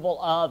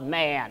approval of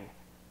man.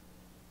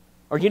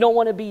 Or you don't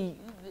want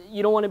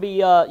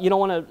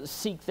to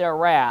seek their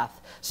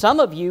wrath. Some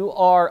of you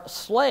are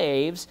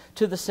slaves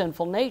to the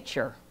sinful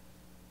nature.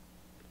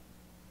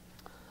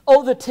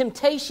 Oh, the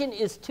temptation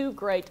is too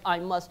great, I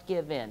must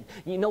give in.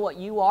 You know what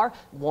you are?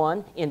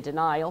 1, in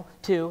denial.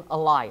 2, a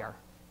liar.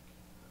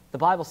 The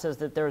Bible says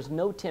that there's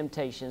no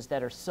temptations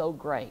that are so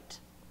great.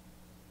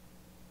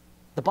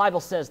 The Bible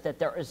says that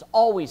there is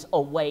always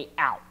a way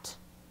out.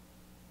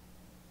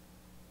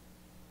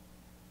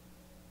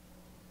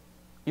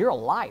 You're a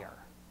liar.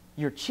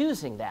 You're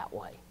choosing that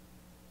way.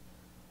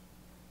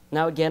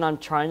 Now again, I'm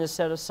trying to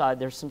set aside,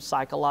 there's some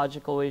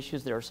psychological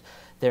issues, there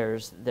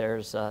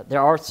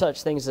are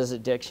such things as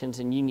addictions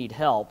and you need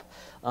help,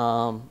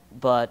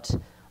 but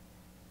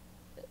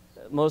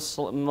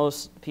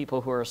most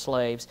people who are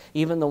slaves,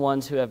 even the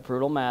ones who have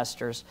brutal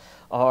masters,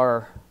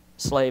 are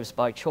slaves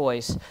by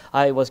choice.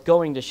 I was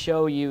going to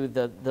show you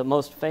the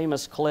most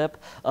famous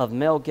clip of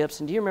Mel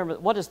Gibson. Do you remember,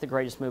 what is the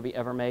greatest movie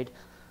ever made?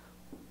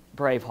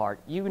 Braveheart.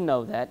 You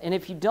know that. And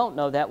if you don't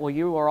know that, well,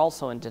 you are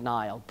also in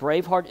denial.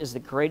 Braveheart is the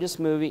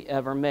greatest movie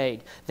ever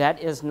made. That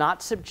is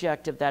not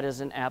subjective. That is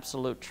an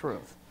absolute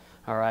truth.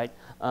 All right?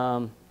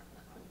 You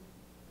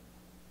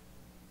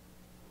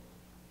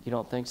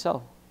don't think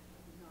so?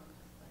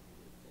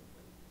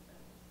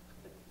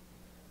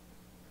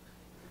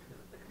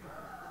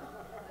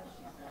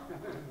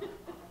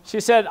 She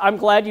said, I'm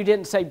glad you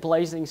didn't say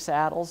Blazing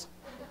Saddles.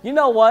 You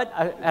know what?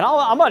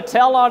 I'm going to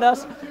tell on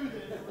us.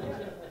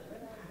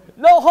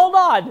 No, hold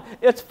on.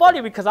 It's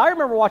funny because I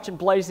remember watching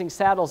Blazing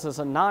Saddles as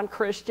a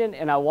non-Christian,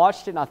 and I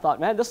watched it and I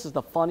thought, man, this is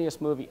the funniest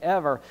movie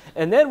ever.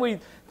 And then we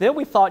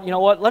thought, you know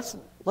what, let's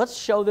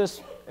show this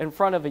in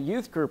front of a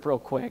youth group real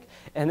quick.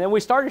 And then we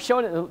started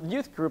showing it in the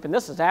youth group, and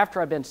this is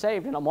after I've been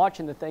saved, and I'm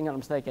watching the thing and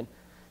I'm thinking,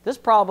 this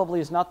probably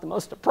is not the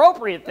most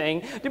appropriate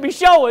thing to be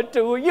showing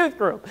to a youth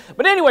group.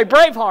 But anyway,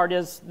 Braveheart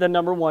is the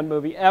 #1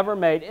 movie ever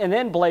made, and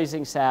then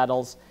Blazing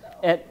Saddles.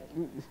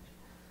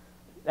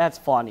 That's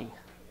funny.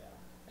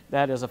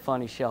 That is a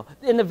funny show.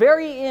 In the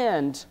very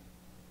end,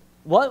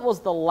 what was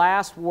the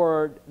last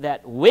word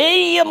that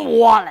William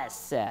Wallace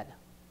said?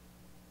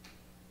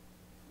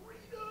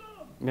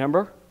 Freedom.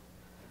 Remember?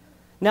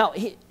 Now,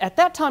 at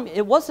that time,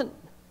 it wasn't,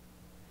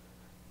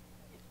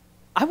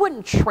 I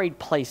wouldn't trade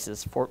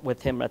places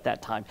with him at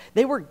that time.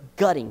 They were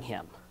gutting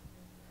him.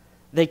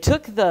 They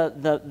took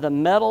the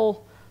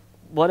metal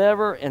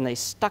whatever and they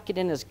stuck it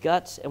in his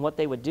guts, and what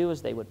they would do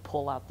is they would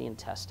pull out the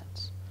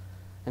intestines.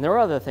 And there were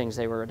other things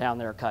they were down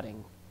there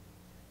cutting.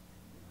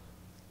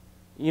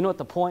 You know what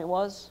the point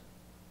was?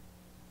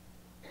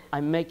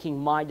 I'm making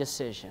my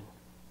decision.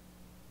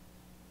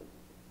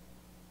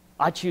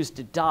 I choose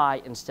to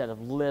die instead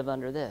of live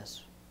under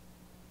this.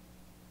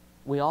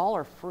 We all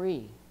are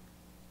free.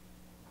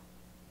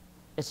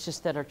 It's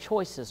just that our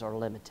choices are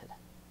limited.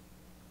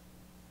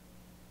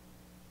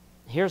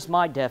 Here's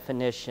my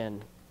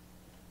definition,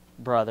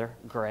 Brother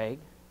Greg,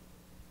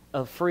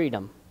 of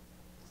freedom.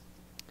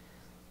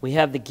 We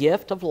have the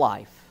gift of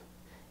life,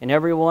 and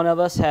every one of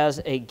us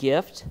has a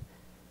gift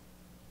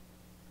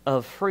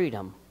of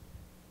freedom.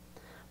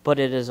 But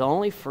it is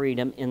only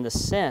freedom in the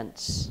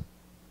sense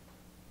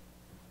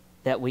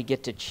that we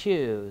get to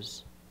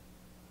choose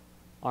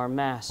our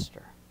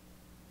master.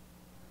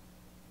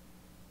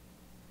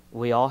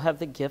 We all have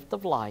the gift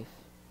of life,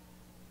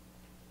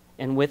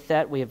 and with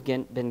that we have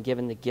been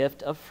given the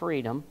gift of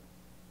freedom,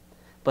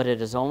 but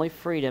it is only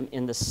freedom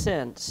in the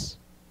sense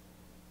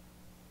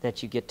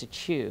that you get to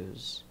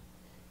choose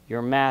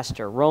your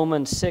master.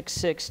 Romans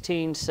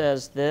 6:16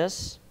 says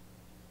this,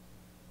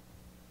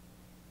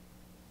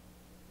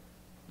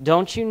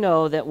 don't you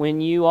know that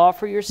when you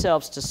offer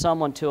yourselves to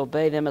someone to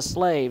obey them as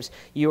slaves,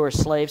 you are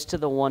slaves to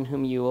the one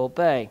whom you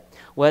obey,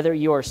 whether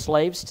you are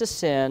slaves to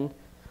sin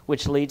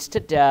which leads to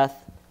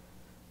death,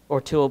 or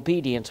to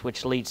obedience,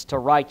 which leads to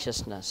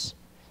righteousness.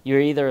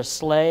 You're either a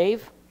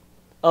slave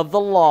of the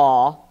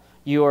law,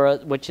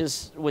 which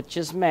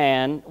is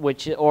man,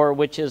 which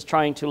is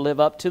trying to live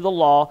up to the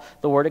law,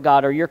 the Word of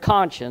God, or your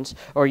conscience,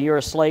 or you're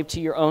a slave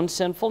to your own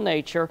sinful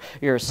nature,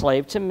 you're a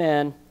slave to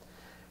men,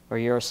 or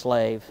you're a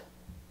slave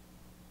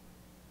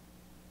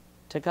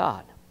to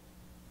God.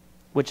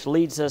 Which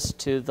leads us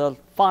to the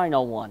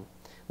final one.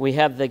 We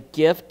have the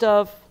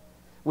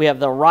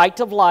right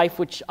of life,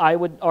 which I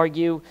would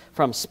argue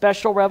from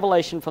special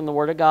revelation from the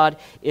Word of God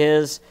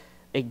is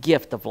a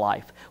gift of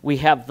life. We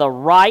have the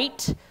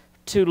right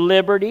to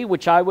liberty,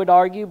 which I would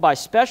argue by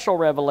special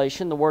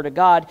revelation, the Word of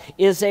God,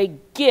 is a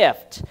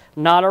gift,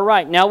 not a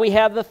right. Now we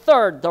have the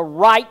third, the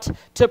right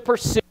to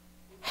pursue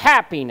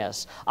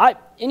happiness. I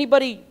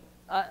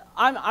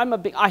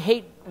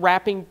hate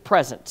wrapping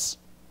presents.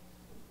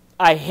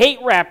 I hate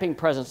wrapping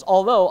presents,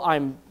 although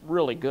I'm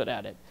really good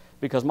at it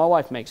because my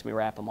wife makes me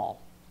wrap them all.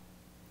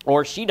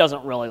 Or she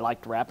doesn't really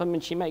like to wrap them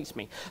and she makes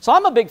me. So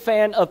I'm a big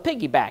fan of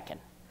piggybacking.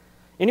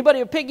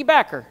 Anybody a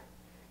piggybacker?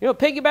 You know what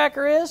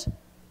piggybacker is?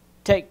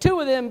 Take two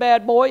of them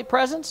bad boy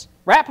presents,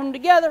 wrap them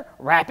together,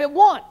 wrap it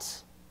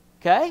once.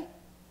 Okay?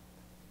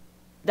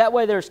 That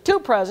way there's two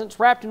presents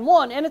wrapped in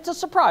one, and it's a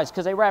surprise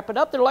because they wrap it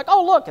up. They're like,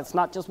 oh, look, it's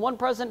not just one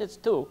present, it's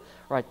two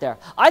right there.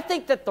 I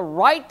think that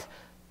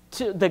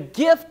the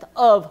gift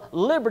of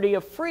liberty,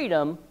 of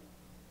freedom,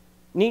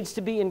 needs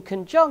to be in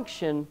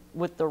conjunction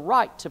with the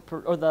right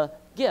or the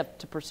gift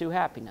to pursue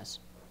happiness.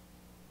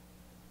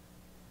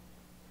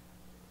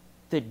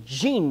 The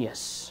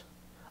genius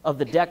of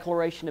the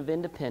Declaration of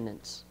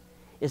Independence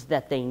is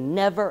that they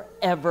never,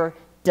 ever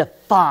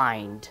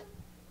defined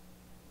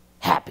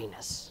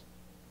happiness.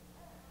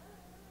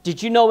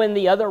 Did you know in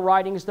the other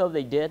writings, though,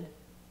 they did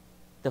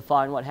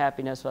define what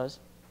happiness was?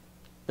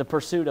 The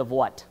pursuit of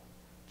what?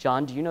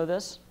 John, do you know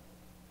this?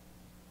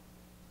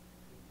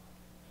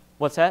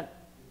 What's that?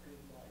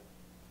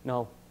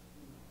 No.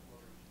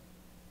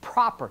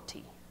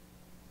 Property.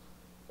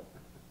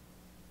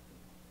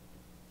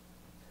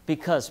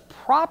 Because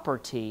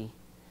property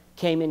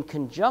came in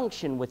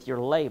conjunction with your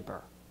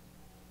labor.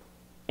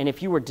 And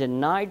if you were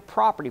denied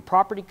property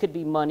could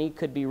be money,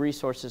 could be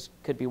resources,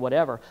 could be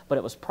whatever, but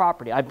it was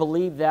property. I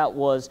believe that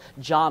was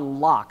John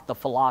Locke, the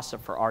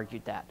philosopher,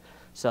 argued that.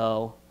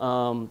 So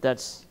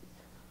that's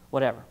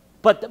whatever.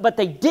 But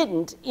they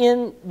didn't,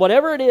 in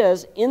whatever it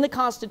is, in the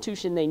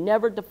Constitution, they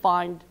never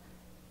defined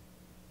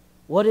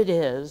what it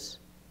is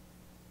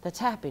that's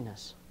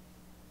happiness.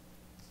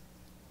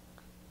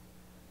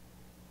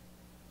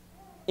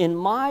 In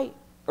my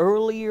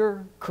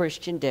earlier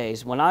Christian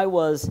days, when I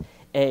was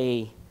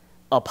an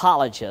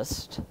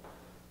apologist,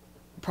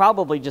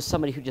 probably just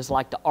somebody who just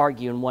liked to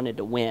argue and wanted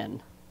to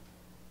win,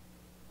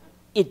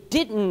 it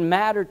didn't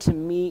matter to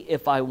me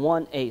if I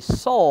won a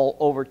soul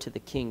over to the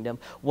kingdom.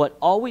 What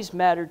always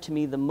mattered to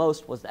me the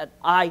most was that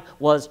I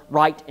was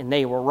right and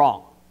they were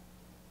wrong.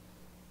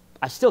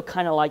 I still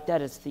kind of like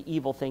that. It's the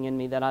evil thing in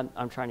me that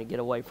I'm trying to get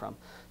away from.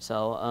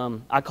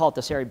 So I call it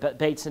the Sarah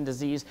Bateson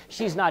disease.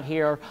 She's not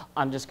here.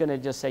 I'm just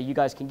going to say you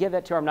guys can give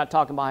that to her. I'm not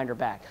talking behind her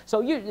back.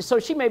 So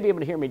she may be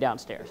able to hear me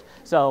downstairs.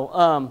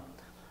 So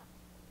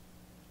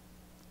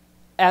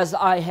as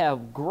I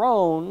have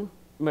grown,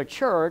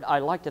 matured, I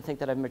like to think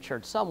that I've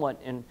matured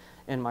somewhat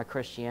in my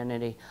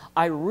Christianity.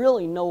 I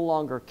really no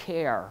longer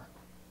care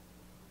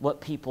what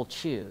people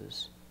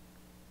choose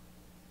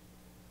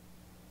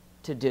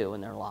to do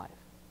in their life.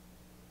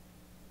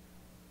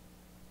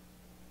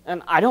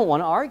 And I don't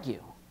want to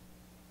argue.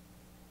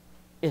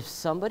 If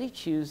somebody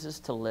chooses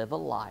to live a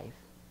life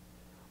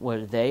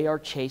where they are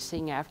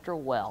chasing after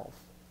wealth,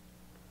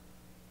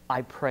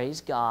 I praise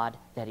God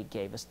that He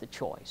gave us the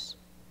choice.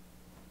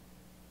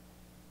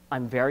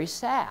 I'm very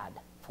sad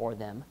for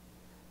them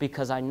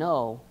because I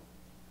know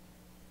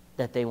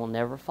that they will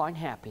never find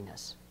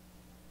happiness.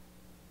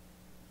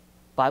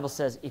 The Bible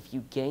says, if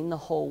you gain the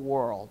whole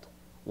world,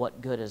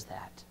 what good is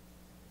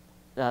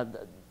that?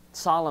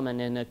 Solomon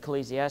in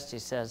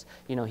Ecclesiastes says,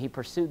 he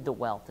pursued the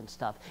wealth and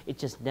stuff. It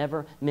just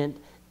never met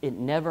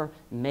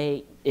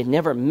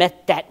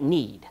that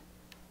need.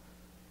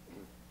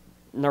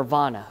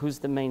 Nirvana, who's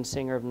the main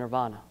singer of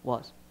Nirvana?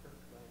 Was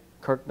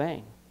Kurt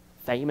Cobain.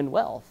 Fame and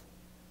wealth.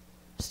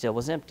 Still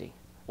was empty.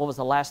 What was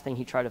the last thing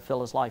he tried to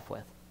fill his life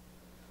with?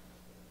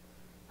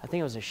 I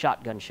think it was a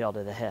shotgun shell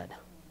to the head.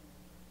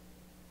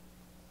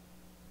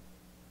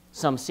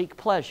 Some seek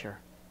pleasure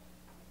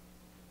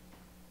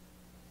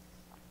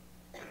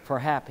for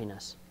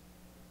happiness.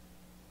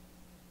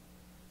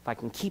 If I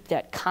can keep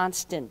that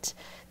constant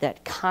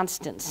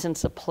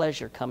sense of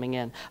pleasure coming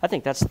in, I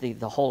think that's the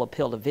whole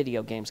appeal to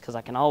video games, because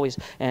I can always,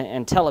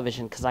 and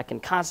television, because I can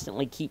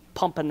constantly keep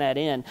pumping that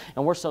in,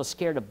 and we're so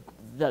scared of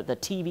the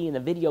TV and the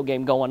video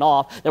game going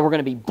off that we're going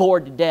to be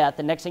bored to death,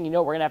 and next thing you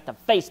know, we're going to have to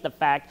face the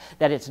fact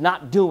that it's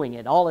not doing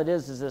it. All it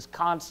is this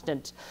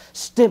constant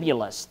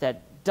stimulus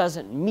that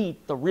doesn't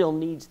meet the real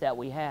needs that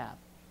we have.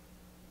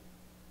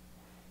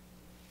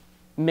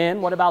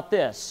 Men, what about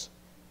this?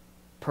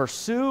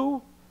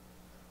 Pursue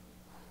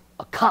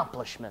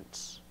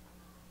accomplishments.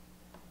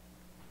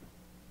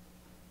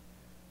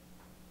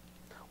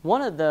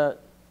 One of the,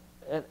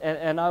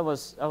 and I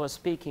was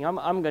speaking,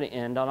 I'm going to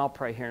end, and I'll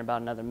pray here in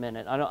about another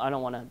minute. I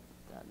don't want to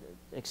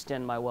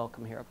extend my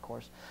welcome here, of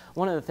course.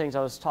 One of the things,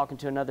 I was talking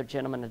to another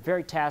gentleman,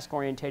 very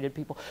task-orientated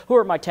people. Who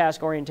are my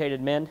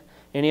task-orientated men?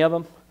 Any of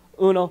them?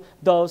 Uno,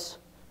 dos.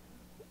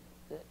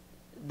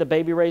 The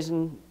baby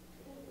raising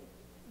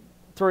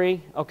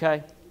 3,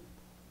 okay.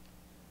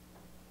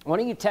 One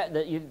of you,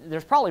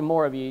 there's probably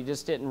more of you, you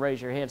just didn't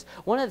raise your hands.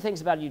 One of the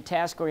things about you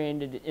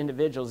task-oriented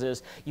individuals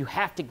is you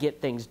have to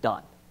get things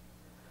done.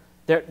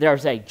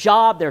 There's a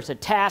job, there's a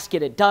task,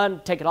 get it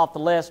done, take it off the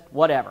list,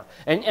 whatever.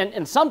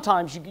 And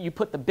sometimes you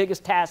put the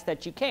biggest task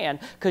that you can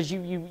because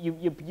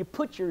you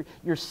put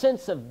your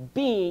sense of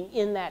being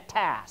in that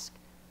task.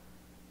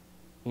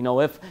 You know,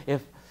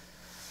 if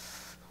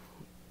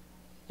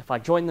I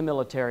join the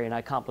military and I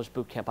accomplish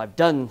boot camp, I've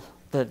done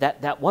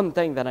that one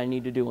thing that I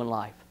need to do in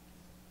life.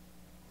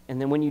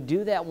 And then when you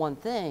do that one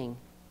thing,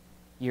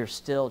 you're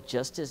still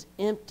just as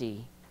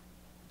empty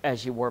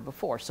as you were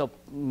before. So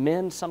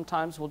men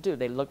sometimes will do.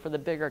 They look for the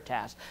bigger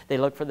tasks. They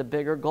look for the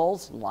bigger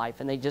goals in life,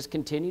 and they just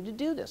continue to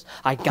do this.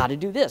 I got to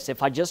do this.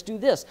 If I just do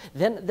this,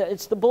 then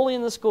it's the bully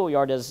in the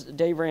schoolyard, as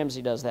Dave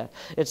Ramsey does that.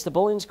 It's the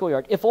bully in the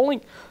schoolyard. If only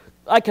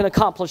I can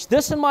accomplish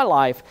this in my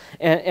life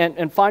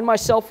and find my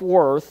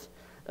self-worth.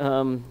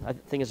 I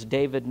think it's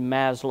David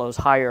Maslow's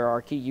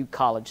hierarchy. You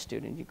college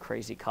student, you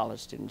crazy college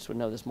students would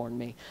know this more than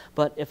me.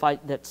 But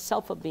that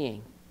self of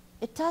being,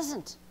 it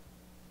doesn't.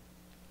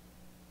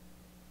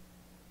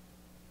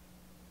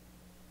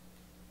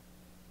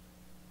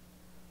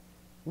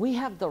 We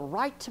have the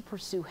right to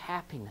pursue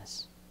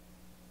happiness.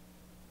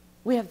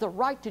 We have the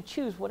right to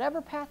choose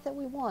whatever path that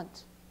we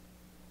want.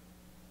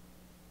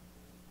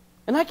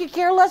 And I could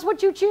care less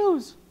what you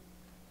choose.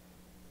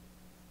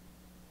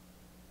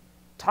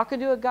 Talking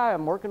to a guy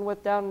I'm working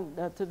with down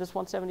to this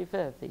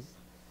 175th. He's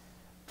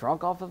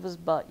drunk off of his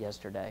butt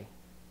yesterday.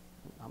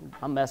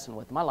 I'm messing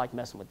with him. I like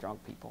messing with drunk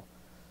people.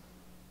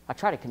 I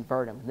try to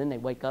convert them, and then they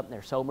wake up and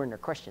they're sober and they're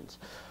Christians.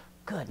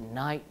 Good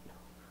night.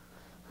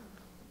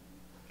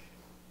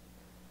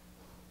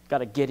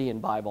 Got a Gideon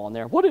Bible on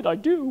there. What did I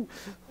do?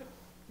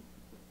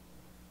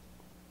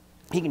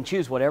 He can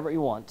choose whatever he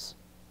wants.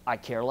 I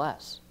care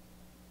less.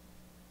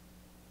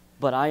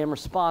 But I am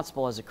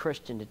responsible as a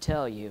Christian to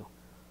tell you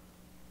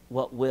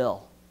what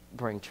will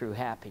bring true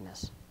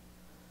happiness.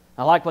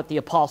 I like what the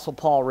Apostle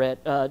Paul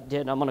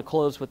did. I'm going to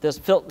close with this.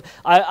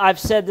 I've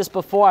said this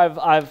before.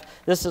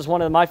 This is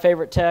one of my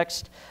favorite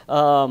texts.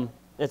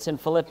 It's in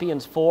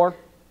Philippians 4.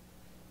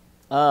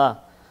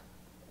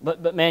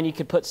 But man, you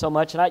could put so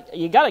much, and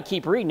you got to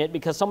keep reading it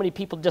because so many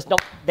people just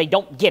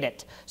don't get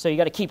it. So you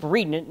got to keep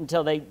reading it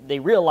until they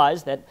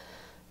realize that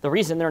the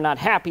reason they're not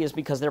happy is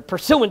because they're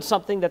pursuing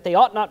something that they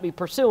ought not be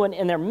pursuing,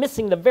 and they're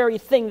missing the very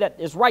thing that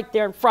is right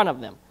there in front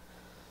of them.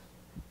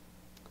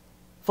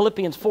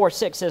 Philippians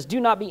 4:6 says, "Do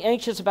not be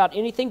anxious about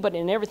anything, but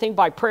in everything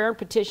by prayer and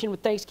petition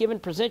with thanksgiving,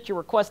 present your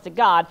request to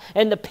God,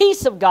 and the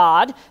peace of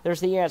God," there's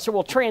the answer,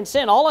 "will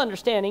transcend all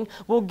understanding,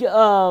 will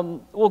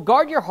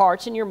guard your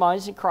hearts and your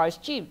minds in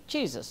Christ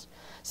Jesus."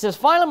 It says,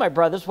 "Finally, my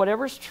brothers,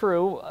 whatever is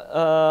true,"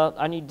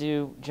 I need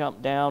to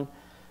jump down.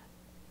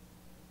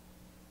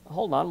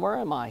 Hold on, where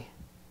am I?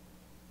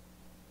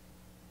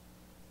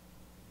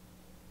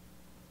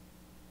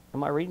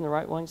 Am I reading the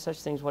right one?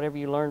 Such things, whatever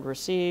you learned,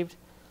 received.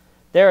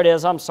 There it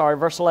is, I'm sorry,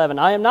 verse 11.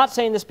 "I am not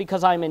saying this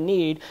because I am in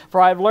need, for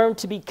I have learned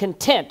to be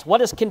content." What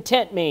does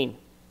content mean?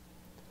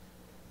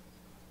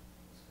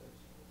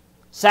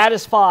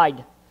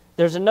 Satisfied.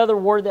 There's another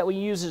word that we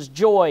use is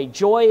joy.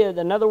 Joy,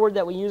 another word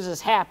that we use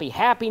is happy.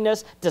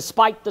 Happiness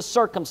despite the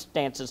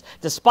circumstances.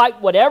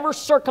 Despite whatever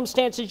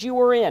circumstances you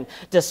were in.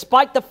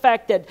 Despite the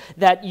fact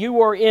that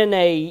you are in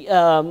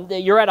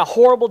you're at a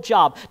horrible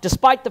job.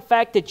 Despite the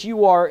fact that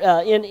you are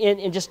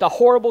in just a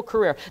horrible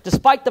career.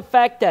 Despite the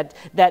fact that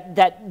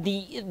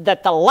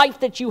the life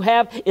that you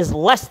have is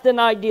less than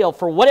ideal.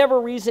 For whatever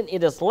reason,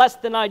 it is less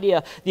than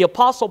ideal. The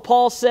Apostle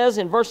Paul says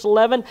in verse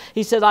 11,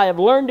 he says, "I have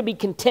learned to be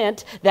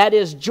content," that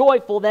is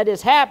joyful, that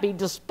is happy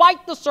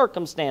despite the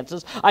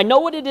circumstances. I know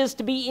what it is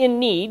to be in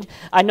need.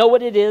 I know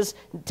what it is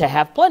to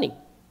have plenty.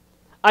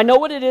 I know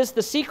what it is,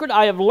 the secret.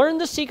 I have learned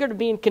the secret of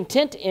being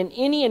content in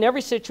any and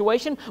every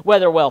situation,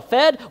 whether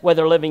well-fed,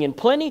 whether living in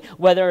plenty,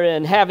 whether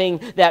in having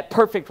that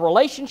perfect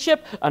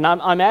relationship, and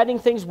I'm adding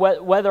things,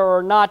 whether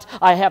or not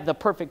I have the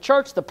perfect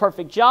church, the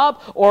perfect job,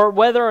 or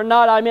whether or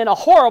not I'm in a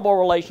horrible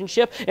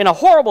relationship, in a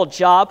horrible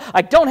job,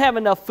 I don't have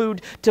enough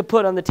food to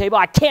put on the table,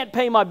 I can't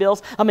pay my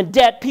bills, I'm in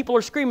debt, people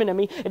are screaming at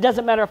me. It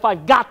doesn't matter if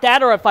I've got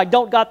that or if I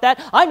don't got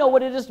that. I know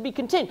what it is to be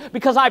content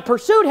because I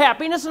pursued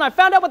happiness and I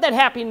found out what that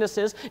happiness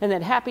is, and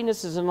that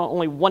happiness is in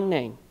only one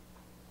name: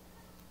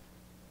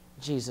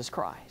 Jesus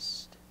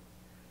Christ.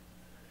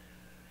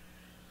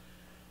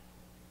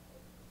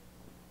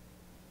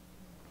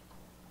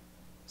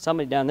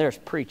 Somebody down there is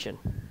preaching.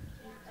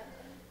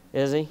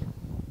 Is he?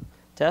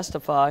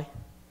 Testify.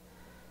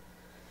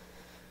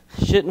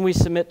 Shouldn't we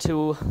submit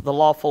to the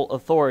lawful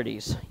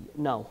authorities?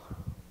 No.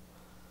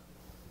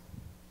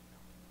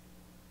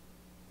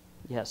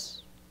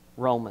 Yes.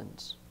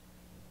 Romans.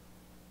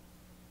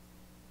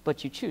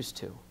 but you choose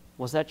to.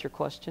 Was that your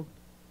question?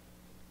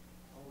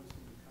 Always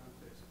in the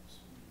context of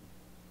speed.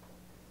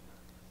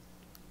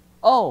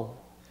 Oh,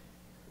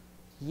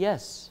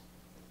 yes.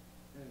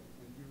 And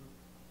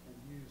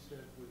you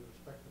said with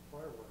respect to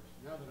fireworks,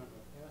 now that I'm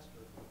a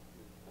pastor,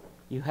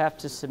 You have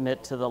to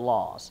submit to the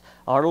laws.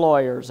 Our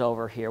lawyers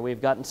over here, we've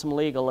gotten some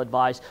legal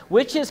advice,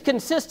 which is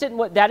consistent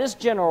with, that is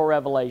general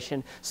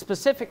revelation.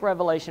 Specific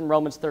revelation,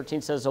 Romans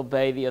 13 says,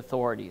 obey the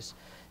authorities.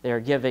 They are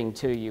giving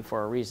to you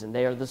for a reason.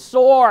 They are the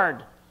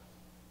sword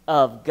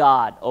of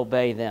God.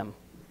 Obey them.